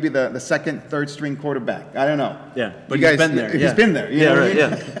like maybe the second, third string quarterback. I don't know. Yeah, but You he's guys- been there. He's yeah. been there. You Yeah, know what I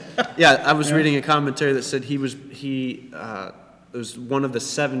right. mean? Yeah, yeah. I was reading a commentary that said he was one of the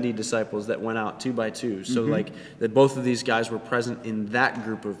 70 disciples that went out 2 by 2. So like that, both of these guys were present in that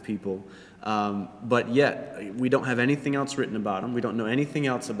group of people. But yet we don't have anything else written about him. We don't know anything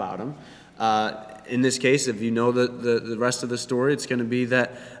else about him. In this case, if you know the rest of the story, it's going to be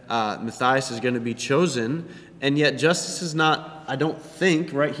that Matthias is going to be chosen, and yet Justus is not, I don't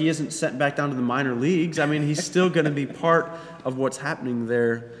think, right? He isn't sent back down to the minor leagues. I mean, he's still going to be part of what's happening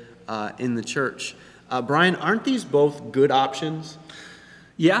there in the church. Brian, aren't these both good options?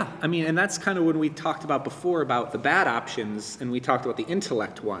 Yeah, I mean, and that's kind of when we talked about before about the bad options, and we talked about the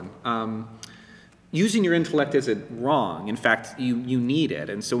intellect one. Using your intellect isn't wrong. In fact, you need it.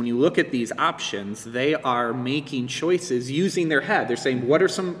 And so when you look at these options, they are making choices using their head. They're saying, what are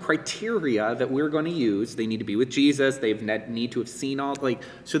some criteria that we're going to use? They need to be with Jesus. They need to have seen all,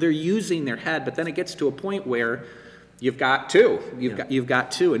 so they're using their head. But then it gets to a point where you've got two. You've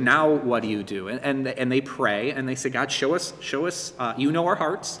got two. And now what do you do? And they pray, and they say, God, show us, you know our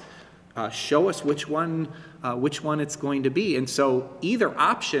hearts. Show us which one it's going to be. And so either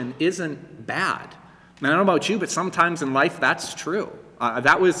option isn't bad. And I don't know about you, but sometimes in life that's true.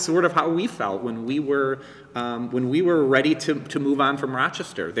 That was sort of how we felt when we were ready to move on from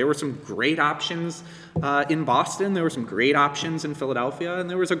Rochester. There were some great options in Boston. There were some great options in Philadelphia, and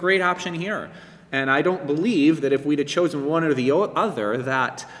there was a great option here. And I don't believe that if we'd have chosen one or the other,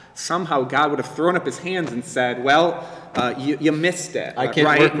 that somehow God would have thrown up his hands and said, well, you missed it. I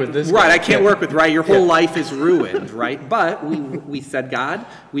can't work with this Right, guy. I can't work with, right? Your whole life is ruined, right? But we said, God,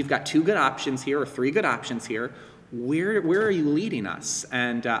 we've got 2 good options here, or 3 good options here. Where are you leading us?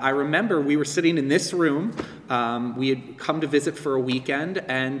 And I remember we were sitting in this room. We had come to visit for a weekend,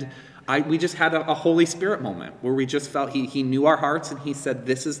 and we just had a Holy Spirit moment where we just felt he knew our hearts, and he said,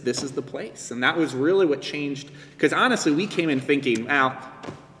 this is the place. And that was really what changed, because honestly, we came in thinking, well,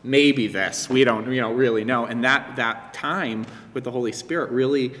 maybe this, we don't really know. And that time with the Holy Spirit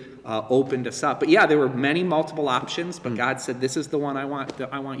really opened us up. But yeah, there were multiple options, but God said, this is the one I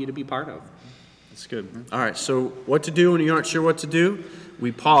want you to be part of. That's good. All right, so what to do when you aren't sure what to do?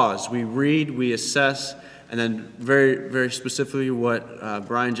 We pause, we read, we assess, and then very, very specifically what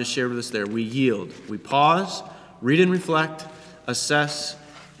Brian just shared with us there, we yield. We pause, read and reflect, assess,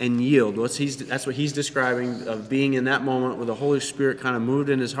 and yield. That's what he's describing, of being in that moment where the Holy Spirit kind of moved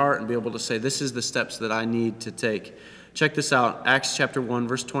in his heart and be able to say, this is the steps that I need to take. Check this out, Acts chapter 1,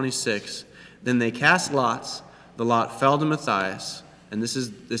 verse 26. Then they cast lots, the lot fell to Matthias, and this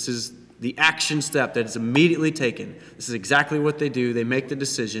is the action step that is immediately taken. This is exactly what they do. They make the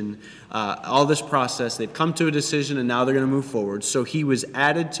decision. All this process, they've come to a decision, and now they're going to move forward. So he was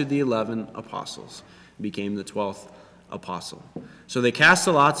added to the 11 apostles, became the 12th apostle. So they cast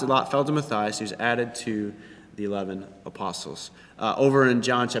the lots. The lot fell to Matthias. He was added to the 11 apostles. Over in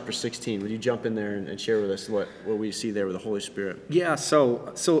John chapter 16, would you jump in there and share with us what we see there with the Holy Spirit? Yeah,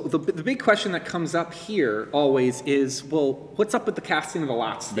 so the big question that comes up here always is, well, what's up with the casting of the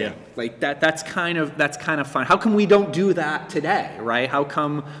lots thing? Yeah. Like that's kind of fun. How come we don't do that today, right? How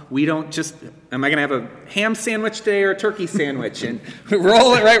come we don't just, am I going to have a ham sandwich today or a turkey sandwich, and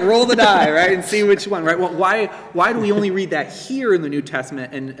roll it, right? Roll the die, right? And see which one, right? Well, why do we only read that here in the New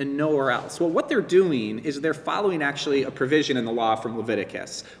Testament and nowhere else? Well, what they're doing is they're following actually a provision in the law from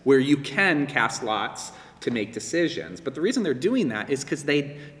Leviticus, where you can cast lots to make decisions. But the reason they're doing that is because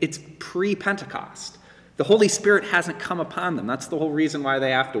it's pre-Pentecost. The Holy Spirit hasn't come upon them. That's the whole reason why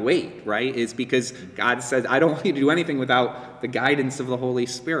they have to wait, right? Is because God says, I don't want you to do anything without the guidance of the Holy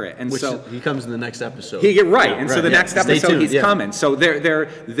Spirit. And Which so he comes in the next episode. Right. Yeah, And so the next Stay episode tuned, he's yeah. coming. So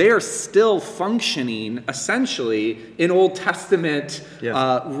they're still functioning essentially in Old Testament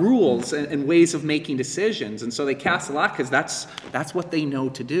rules and ways of making decisions. And so they cast a lot because that's what they know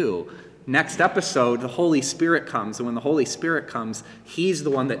to do. Next episode, the Holy Spirit comes, and when the Holy Spirit comes, he's the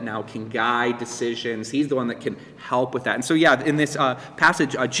one that now can guide decisions. He's the one that can help with that. And so, in this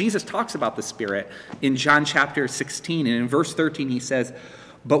passage, Jesus talks about the Spirit in John chapter 16, and in verse 13 he says,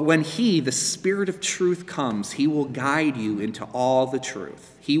 But when he, the Spirit of truth, comes, he will guide you into all the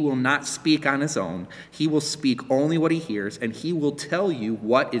truth. He will not speak on his own. He will speak only what he hears, and he will tell you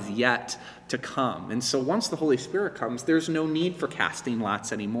what is yet to come. And so once the Holy Spirit comes, there's no need for casting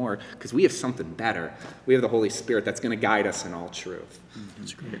lots anymore, because we have something better. We have the Holy Spirit that's going to guide us in all truth.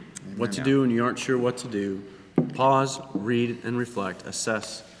 That's great. What to do when you aren't sure what to do. Pause, read, and reflect,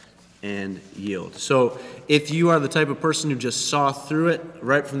 assess, and yield. So if you are the type of person who just saw through it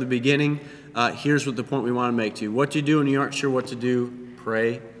right from the beginning, here's what the point we want to make to you. What do you do when you aren't sure what to do?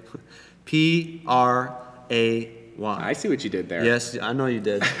 Pray. P-R-A-Y. I see what you did there. Yes, I know you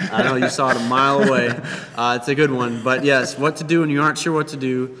did. I know you saw it a mile away. It's a good one. But yes, what to do when you aren't sure what to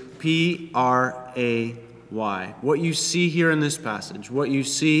do. P-R-A-Y. What you see here in this passage, what you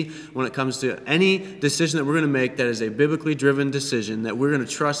see when it comes to any decision that we're going to make that is a biblically driven decision, that we're going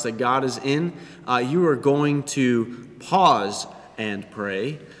to trust that God is in, you are going to pause and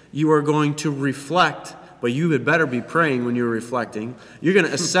pray. You are going to reflect, but you had better be praying when you're reflecting. You're going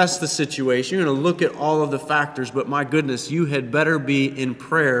to assess the situation. You're going to look at all of the factors, but my goodness, you had better be in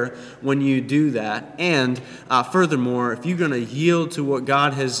prayer when you do that. And furthermore, if you're going to yield to what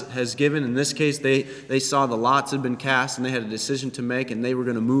God has given, in this case, they saw the lots had been cast and they had a decision to make and they were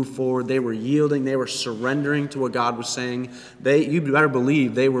going to move forward. They were yielding. They were surrendering to what God was saying. You better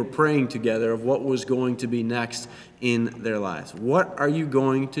believe they were praying together of what was going to be next in their lives. What are you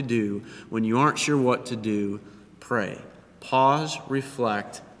going to do when you aren't sure what to do? Pray. Pause,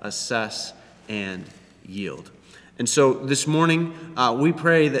 reflect, assess, and yield. And so this morning, we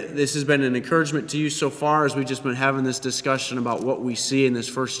pray that this has been an encouragement to you so far as we've just been having this discussion about what we see in this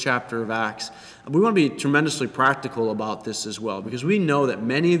first chapter of Acts. We want to be tremendously practical about this as well, because we know that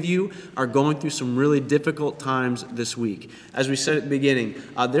many of you are going through some really difficult times this week. As we said at the beginning,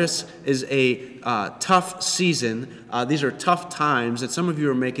 this is a tough season. These are tough times, and some of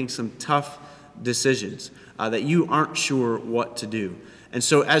you are making some tough decisions that you aren't sure what to do. And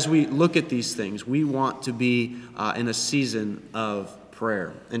so as we look at these things, we want to be in a season of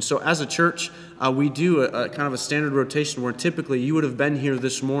prayer. And so as a church, we do a kind of a standard rotation where typically you would have been here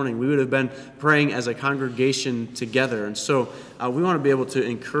this morning. We would have been praying as a congregation together. And so we want to be able to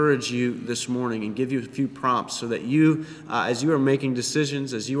encourage you this morning and give you a few prompts so that you, as you are making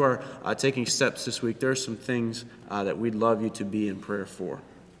decisions, as you are taking steps this week, there are some things that we'd love you to be in prayer for.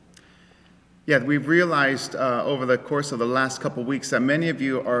 Yeah, we've realized over the course of the last couple weeks that many of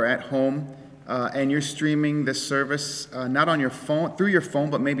you are at home and you're streaming this service not on your phone, through your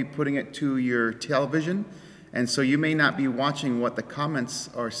phone, but maybe putting it to your television. And so you may not be watching what the comments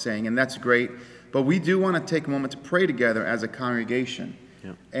are saying, and that's great. But we do want to take a moment to pray together as a congregation.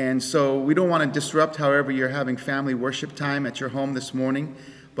 Yep. And so we don't want to disrupt however you're having family worship time at your home this morning.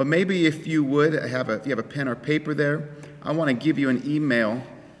 But maybe if you would, if you have a pen or paper there, I want to give you an email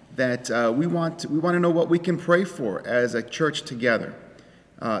that we want to know what we can pray for as a church together.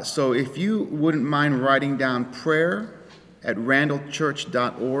 So if you wouldn't mind writing down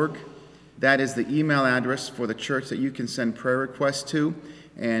prayer@randallchurch.org, that is the email address for the church that you can send prayer requests to.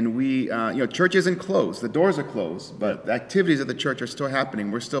 And we, church isn't closed. The doors are closed, but the activities of the church are still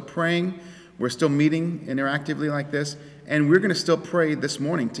happening. We're still praying. We're still meeting interactively like this. And we're going to still pray this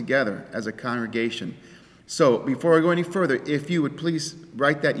morning together as a congregation. So before I go any further, if you would please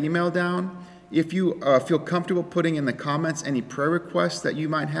write that email down. If you feel comfortable putting in the comments any prayer requests that you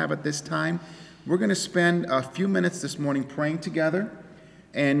might have at this time, we're going to spend a few minutes this morning praying together.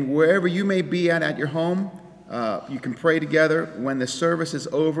 And wherever you may be at your home, you can pray together. When the service is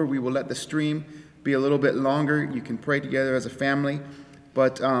over, we will let the stream be a little bit longer. You can pray together as a family.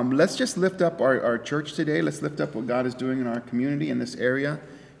 But let's just lift up our church today. Let's lift up what God is doing in our community in this area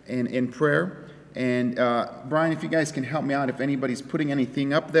in prayer. And Brian, if you guys can help me out, if anybody's putting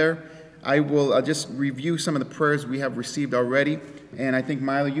anything up there, I will just review some of the prayers we have received already. And I think,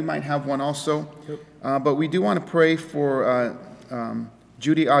 Milo, you might have one also. Yep. But we do want to pray for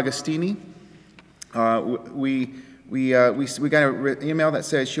Judy Agostini. We got an email that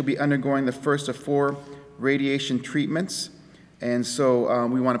says she'll be undergoing the first of 4 radiation treatments. And so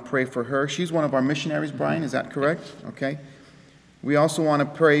we want to pray for her. She's one of our missionaries, Brian, is that correct? Okay. We also want to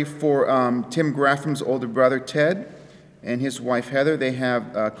pray for Tim Graffam's older brother, Ted, and his wife, Heather. They have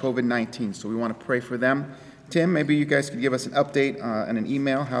COVID-19, so we want to pray for them. Tim, maybe you guys could give us an update and an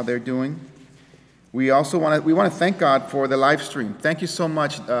email how they're doing. We also want to thank God for the live stream. Thank you so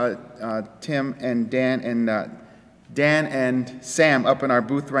much, Tim and Dan and Sam up in our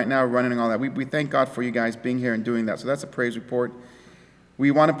booth right now running all that. We thank God for you guys being here and doing that. So that's a praise report. We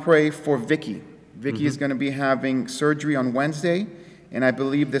want to pray for Vicky. Vicky is going to be having surgery on Wednesday, and I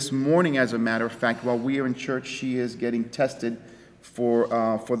believe this morning, as a matter of fact, while we are in church, she is getting tested for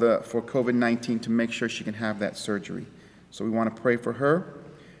COVID-19 to make sure she can have that surgery. So we want to pray for her.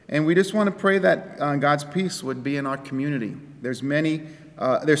 And we just want to pray that God's peace would be in our community. There's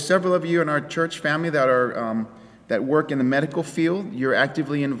several of you in our church family that work in the medical field. You're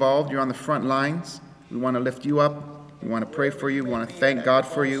actively involved. You're on the front lines. We want to lift you up. We want to pray for you. We want to thank God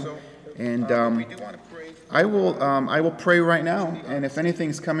for you. And I will pray right now. And if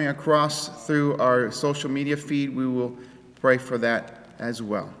anything's coming across through our social media feed, we will pray for that as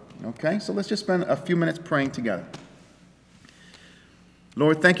well. Okay? So let's just spend a few minutes praying together.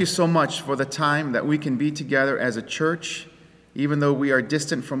 Lord, thank you so much for the time that we can be together as a church. Even though we are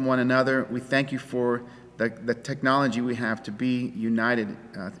distant from one another, we thank you for the technology we have to be united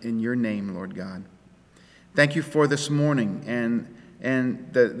in your name, Lord God. Thank you for this morning and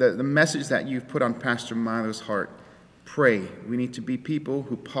the message that you've put on Pastor Milo's heart. Pray. We need to be people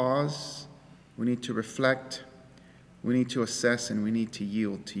who pause. We need to reflect. We need to assess, and we need to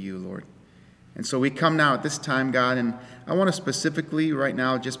yield to you, Lord. And so we come now at this time, God, and I want to specifically right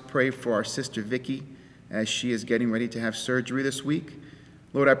now just pray for our sister Vicky as she is getting ready to have surgery this week.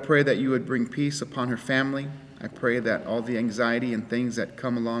 Lord, I pray that you would bring peace upon her family. I pray that all the anxiety and things that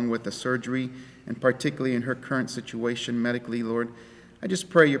come along with the surgery, and particularly in her current situation medically, Lord, I just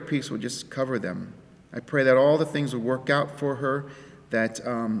pray your peace would just cover them. I pray that all the things would work out for her,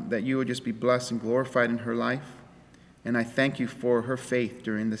 that you would just be blessed and glorified in her life. And I thank you for her faith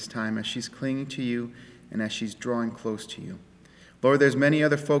during this time as she's clinging to you and as she's drawing close to you. Lord, there's many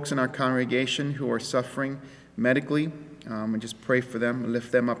other folks in our congregation who are suffering medically. And just pray for them,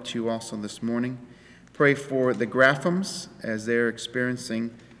 lift them up to you also this morning. Pray for the Graffams as they're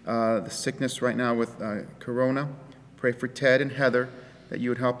experiencing the sickness right now with corona. Pray for Ted and Heather that you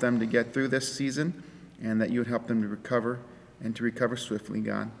would help them to get through this season and that you would help them to recover and to recover swiftly,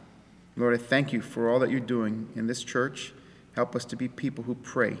 God. Lord, I thank you for all that you're doing in this church. Help us to be people who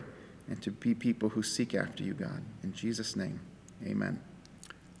pray and to be people who seek after you, God. In Jesus' name, amen.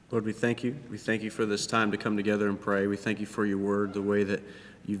 Lord, we thank you. We thank you for this time to come together and pray. We thank you for your word, the way that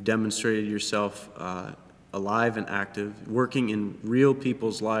you've demonstrated yourself alive and active, working in real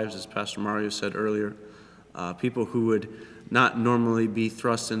people's lives, as Pastor Mario said earlier, people who would not normally be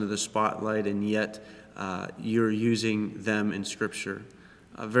thrust into the spotlight, and yet you're using them in Scripture.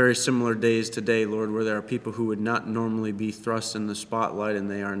 Very similar days today, Lord, where there are people who would not normally be thrust in the spotlight, and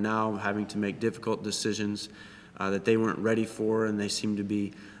they are now having to make difficult decisions that they weren't ready for, and they seem to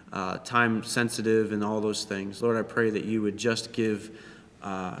be time sensitive and all those things. Lord, I pray that you would just give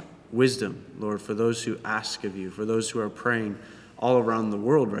wisdom, Lord, for those who ask of you, for those who are praying all around the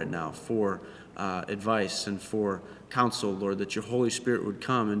world right now for advice and for counsel, Lord, that your Holy Spirit would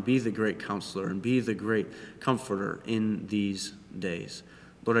come and be the great counselor and be the great comforter in these days.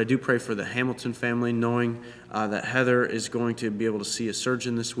 Lord, I do pray for the Hamilton family, knowing that Heather is going to be able to see a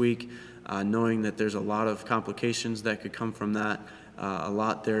surgeon this week, knowing that there's a lot of complications that could come from that, a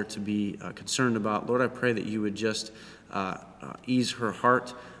lot there to be concerned about. Lord, I pray that you would just ease her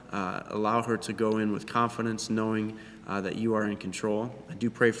heart, allow her to go in with confidence, knowing that you are in control. I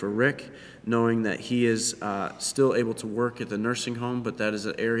do pray for Rick, knowing that he is still able to work at the nursing home, but that is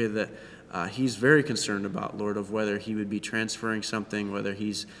an area that he's very concerned about, Lord, of whether he would be transferring something, whether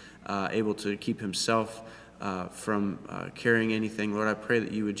he's able to keep himself from carrying anything. Lord, I pray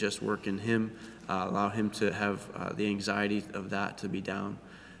that you would just work in him, allow him to have the anxiety of that to be down.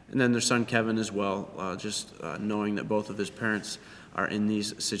 And then their son Kevin as well, just knowing that both of his parents are in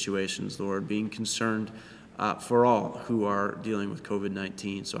these situations, Lord, being concerned for all who are dealing with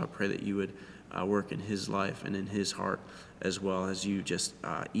COVID-19. So I pray that you would work in his life and in his heart as well as you just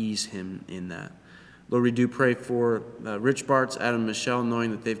ease him in that. Lord, we do pray for Rich Bartz, Adam and Michelle,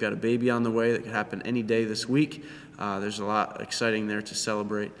 knowing that they've got a baby on the way that could happen any day this week. There's a lot exciting there to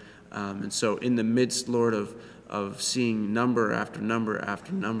celebrate. And so in the midst, Lord, of seeing number after number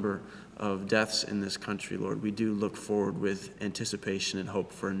after number of deaths in this country, Lord, we do look forward with anticipation and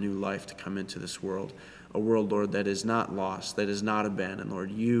hope for a new life to come into this world. A world, Lord, that is not lost, that is not abandoned.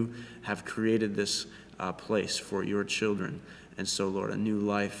 Lord, you have created this place for your children. And so, Lord, a new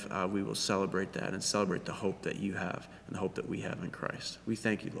life, we will celebrate that and celebrate the hope that you have and the hope that we have in Christ. We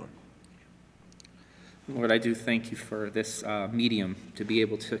thank you, Lord. Lord, I do thank you for this medium to be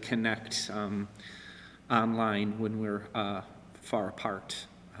able to connect online when we're far apart.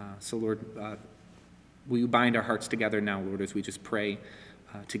 So, Lord, will you bind our hearts together now, Lord, as we just pray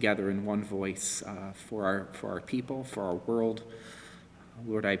together in one voice for our people, for our world.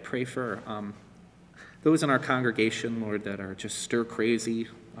 Lord, I pray for those in our congregation, Lord, that are just stir crazy,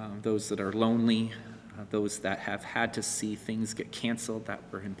 those that are lonely, those that have had to see things get canceled that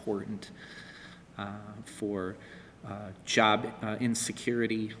were important, for job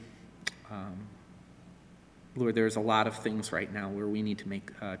insecurity. Lord, there's a lot of things right now where we need to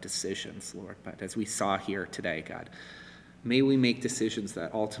make decisions, Lord. But as we saw here today, God, may we make decisions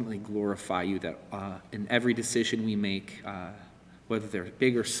that ultimately glorify you, that in every decision we make, whether they're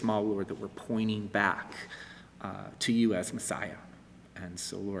big or small, Lord, that we're pointing back to you as Messiah. And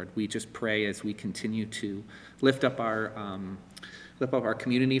so, Lord, we just pray as we continue to lift up our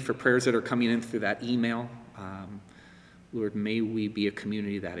community for prayers that are coming in through that email. Lord, may we be a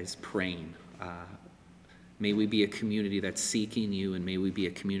community that is praying. May we be a community that's seeking you, and may we be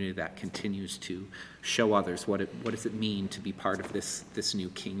a community that continues to show others what does it mean to be part of this new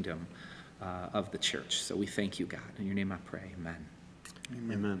kingdom of the church. So we thank you, God. In your name I pray. Amen.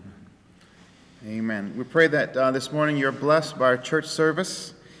 Amen. Amen. We pray that this morning you're blessed by our church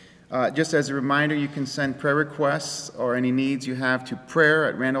service. Just as a reminder, you can send prayer requests or any needs you have to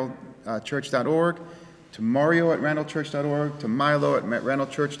prayer@randallchurch.org, to Mario at randallchurch.org, to Milo at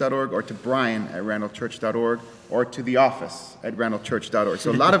randallchurch.org, or to Brian at randallchurch.org, or to the office at randallchurch.org.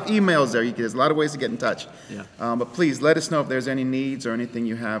 So a lot of emails there. There's a lot of ways to get in touch. Yeah. But please let us know if there's any needs or anything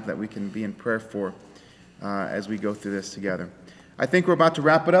you have that we can be in prayer for as we go through this together. I think we're about to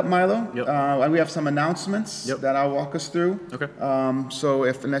wrap it up, Milo. Yep. We have some announcements that I'll walk us through. Okay. So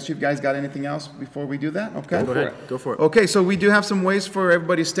unless you guys got anything else before we do that, okay? Go for it. Okay, so we do have some ways for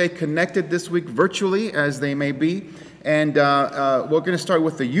everybody to stay connected this week virtually, as they may be. And we're going to start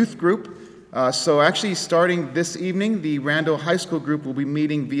with the youth group. So actually starting this evening, the Randall High School group will be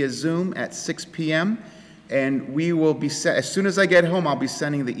meeting via Zoom at 6 p.m. And we will be, as soon as I get home, I'll be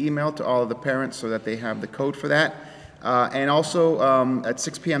sending the email to all of the parents so that they have the code for that. And also at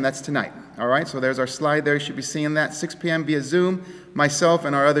 6 p.m., that's tonight. All right, so there's our slide there. You should be seeing that. 6 p.m. via Zoom. Myself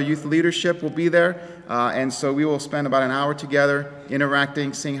and our other youth leadership will be there. And so we will spend about an hour together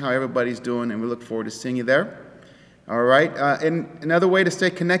interacting, seeing how everybody's doing, and we look forward to seeing you there. All right, and another way to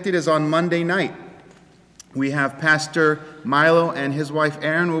stay connected is on Monday night. We have Pastor Milo and his wife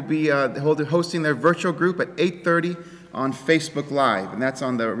Erin will be hosting their virtual group at 8:30 on Facebook Live, and that's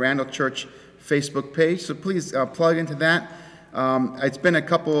on the Randall Church Facebook page. So please plug into that. It's been a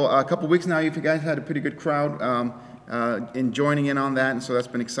couple weeks now. You guys had a pretty good crowd in joining in on that, and so that's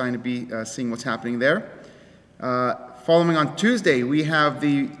been exciting to be seeing what's happening there. Following on Tuesday, we have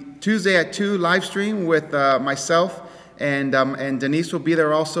the Tuesday at 2 live stream with myself and Denise will be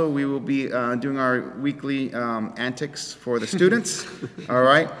there also. We will be doing our weekly antics for the students. All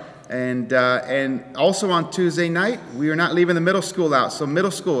right. And also on Tuesday night, we are not leaving the middle school out. So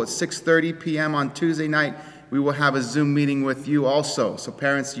middle school at 6:30 p.m. on Tuesday night, we will have a Zoom meeting with you also. So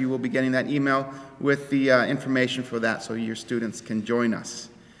parents, you will be getting that email with the information for that so your students can join us.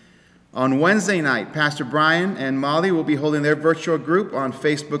 On Wednesday night, Pastor Brian and Molly will be holding their virtual group on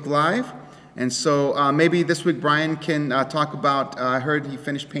Facebook Live. And so maybe this week Brian can talk about, I heard he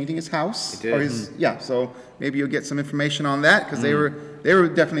finished painting his house. He did. So maybe you'll get some information on that because they were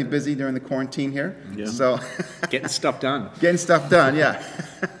definitely busy during the quarantine here. Yeah. So Getting stuff done. Getting stuff done, yeah.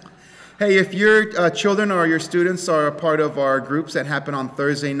 Hey, if your children or your students are a part of our groups that happen on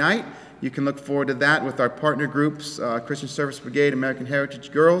Thursday night, you can look forward to that with our partner groups, Christian Service Brigade, American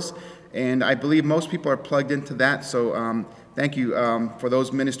Heritage Girls, and I believe most people are plugged into that, so thank you for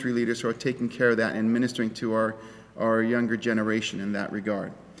those ministry leaders who are taking care of that and ministering to our younger generation in that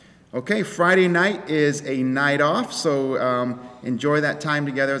regard. Okay, Friday night is a night off, so enjoy that time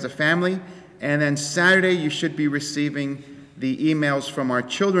together as a family. And then Saturday, you should be receiving the emails from our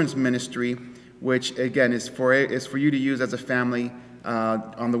children's ministry, which again is for you to use as a family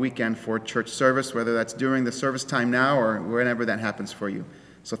on the weekend for church service, whether that's during the service time now or whenever that happens for you.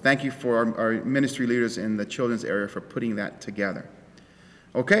 So thank you for our ministry leaders in the children's area for putting that together.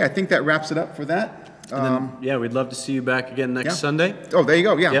 Okay, I think that wraps it up for that. And then, we'd love to see you back again next Sunday. Oh, there you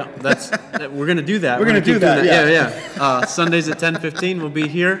go. Yeah. Yeah, we're going to do that. We're gonna do that, Yeah. Sundays at 10:15, we'll be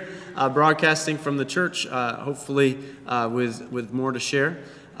here broadcasting from the church, hopefully with more to share.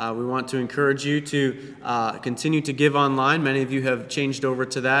 We want to encourage you to continue to give online. Many of you have changed over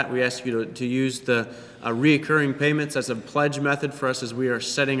to that. We ask you to use the reoccurring payments as a pledge method for us as we are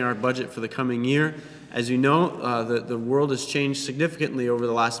setting our budget for the coming year. As you know, the world has changed significantly over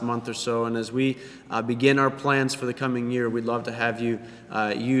the last month or so, and as we begin our plans for the coming year, we'd love to have you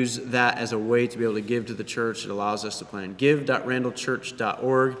use that as a way to be able to give to the church. It allows us to plan.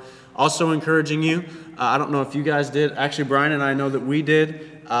 Give.randallchurch.org. Also encouraging you, I don't know if you guys did, actually Brian and I know that we did,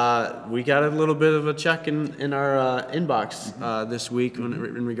 we got a little bit of a check in our inbox this week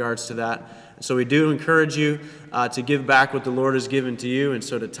in regards to that. So we do encourage you to give back what the Lord has given to you, and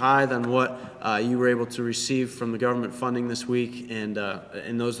so to tithe on what you were able to receive from the government funding this week, and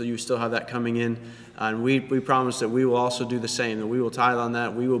those that you still have that coming in. And we promise that we will also do the same, that we will tithe on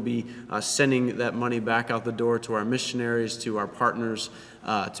that. We will be sending that money back out the door to our missionaries, to our partners,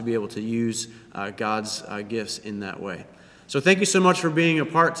 to be able to use God's gifts in that way. So thank you so much for being a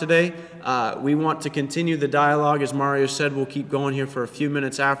part today. We want to continue the dialogue. As Mario said, we'll keep going here for a few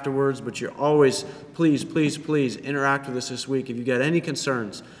minutes afterwards, but you're always, please interact with us this week. If you've got any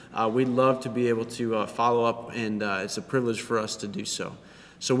concerns, we'd love to be able to follow up, and it's a privilege for us to do so.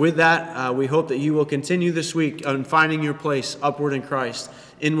 So with that, we hope that you will continue this week on finding your place upward in Christ,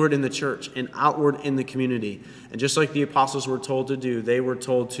 inward in the church, and outward in the community. And just like the apostles were told to do, they were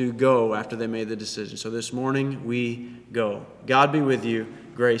told to go after they made the decision. So this morning, we go. God be with you,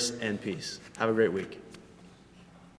 grace and peace. Have a great week.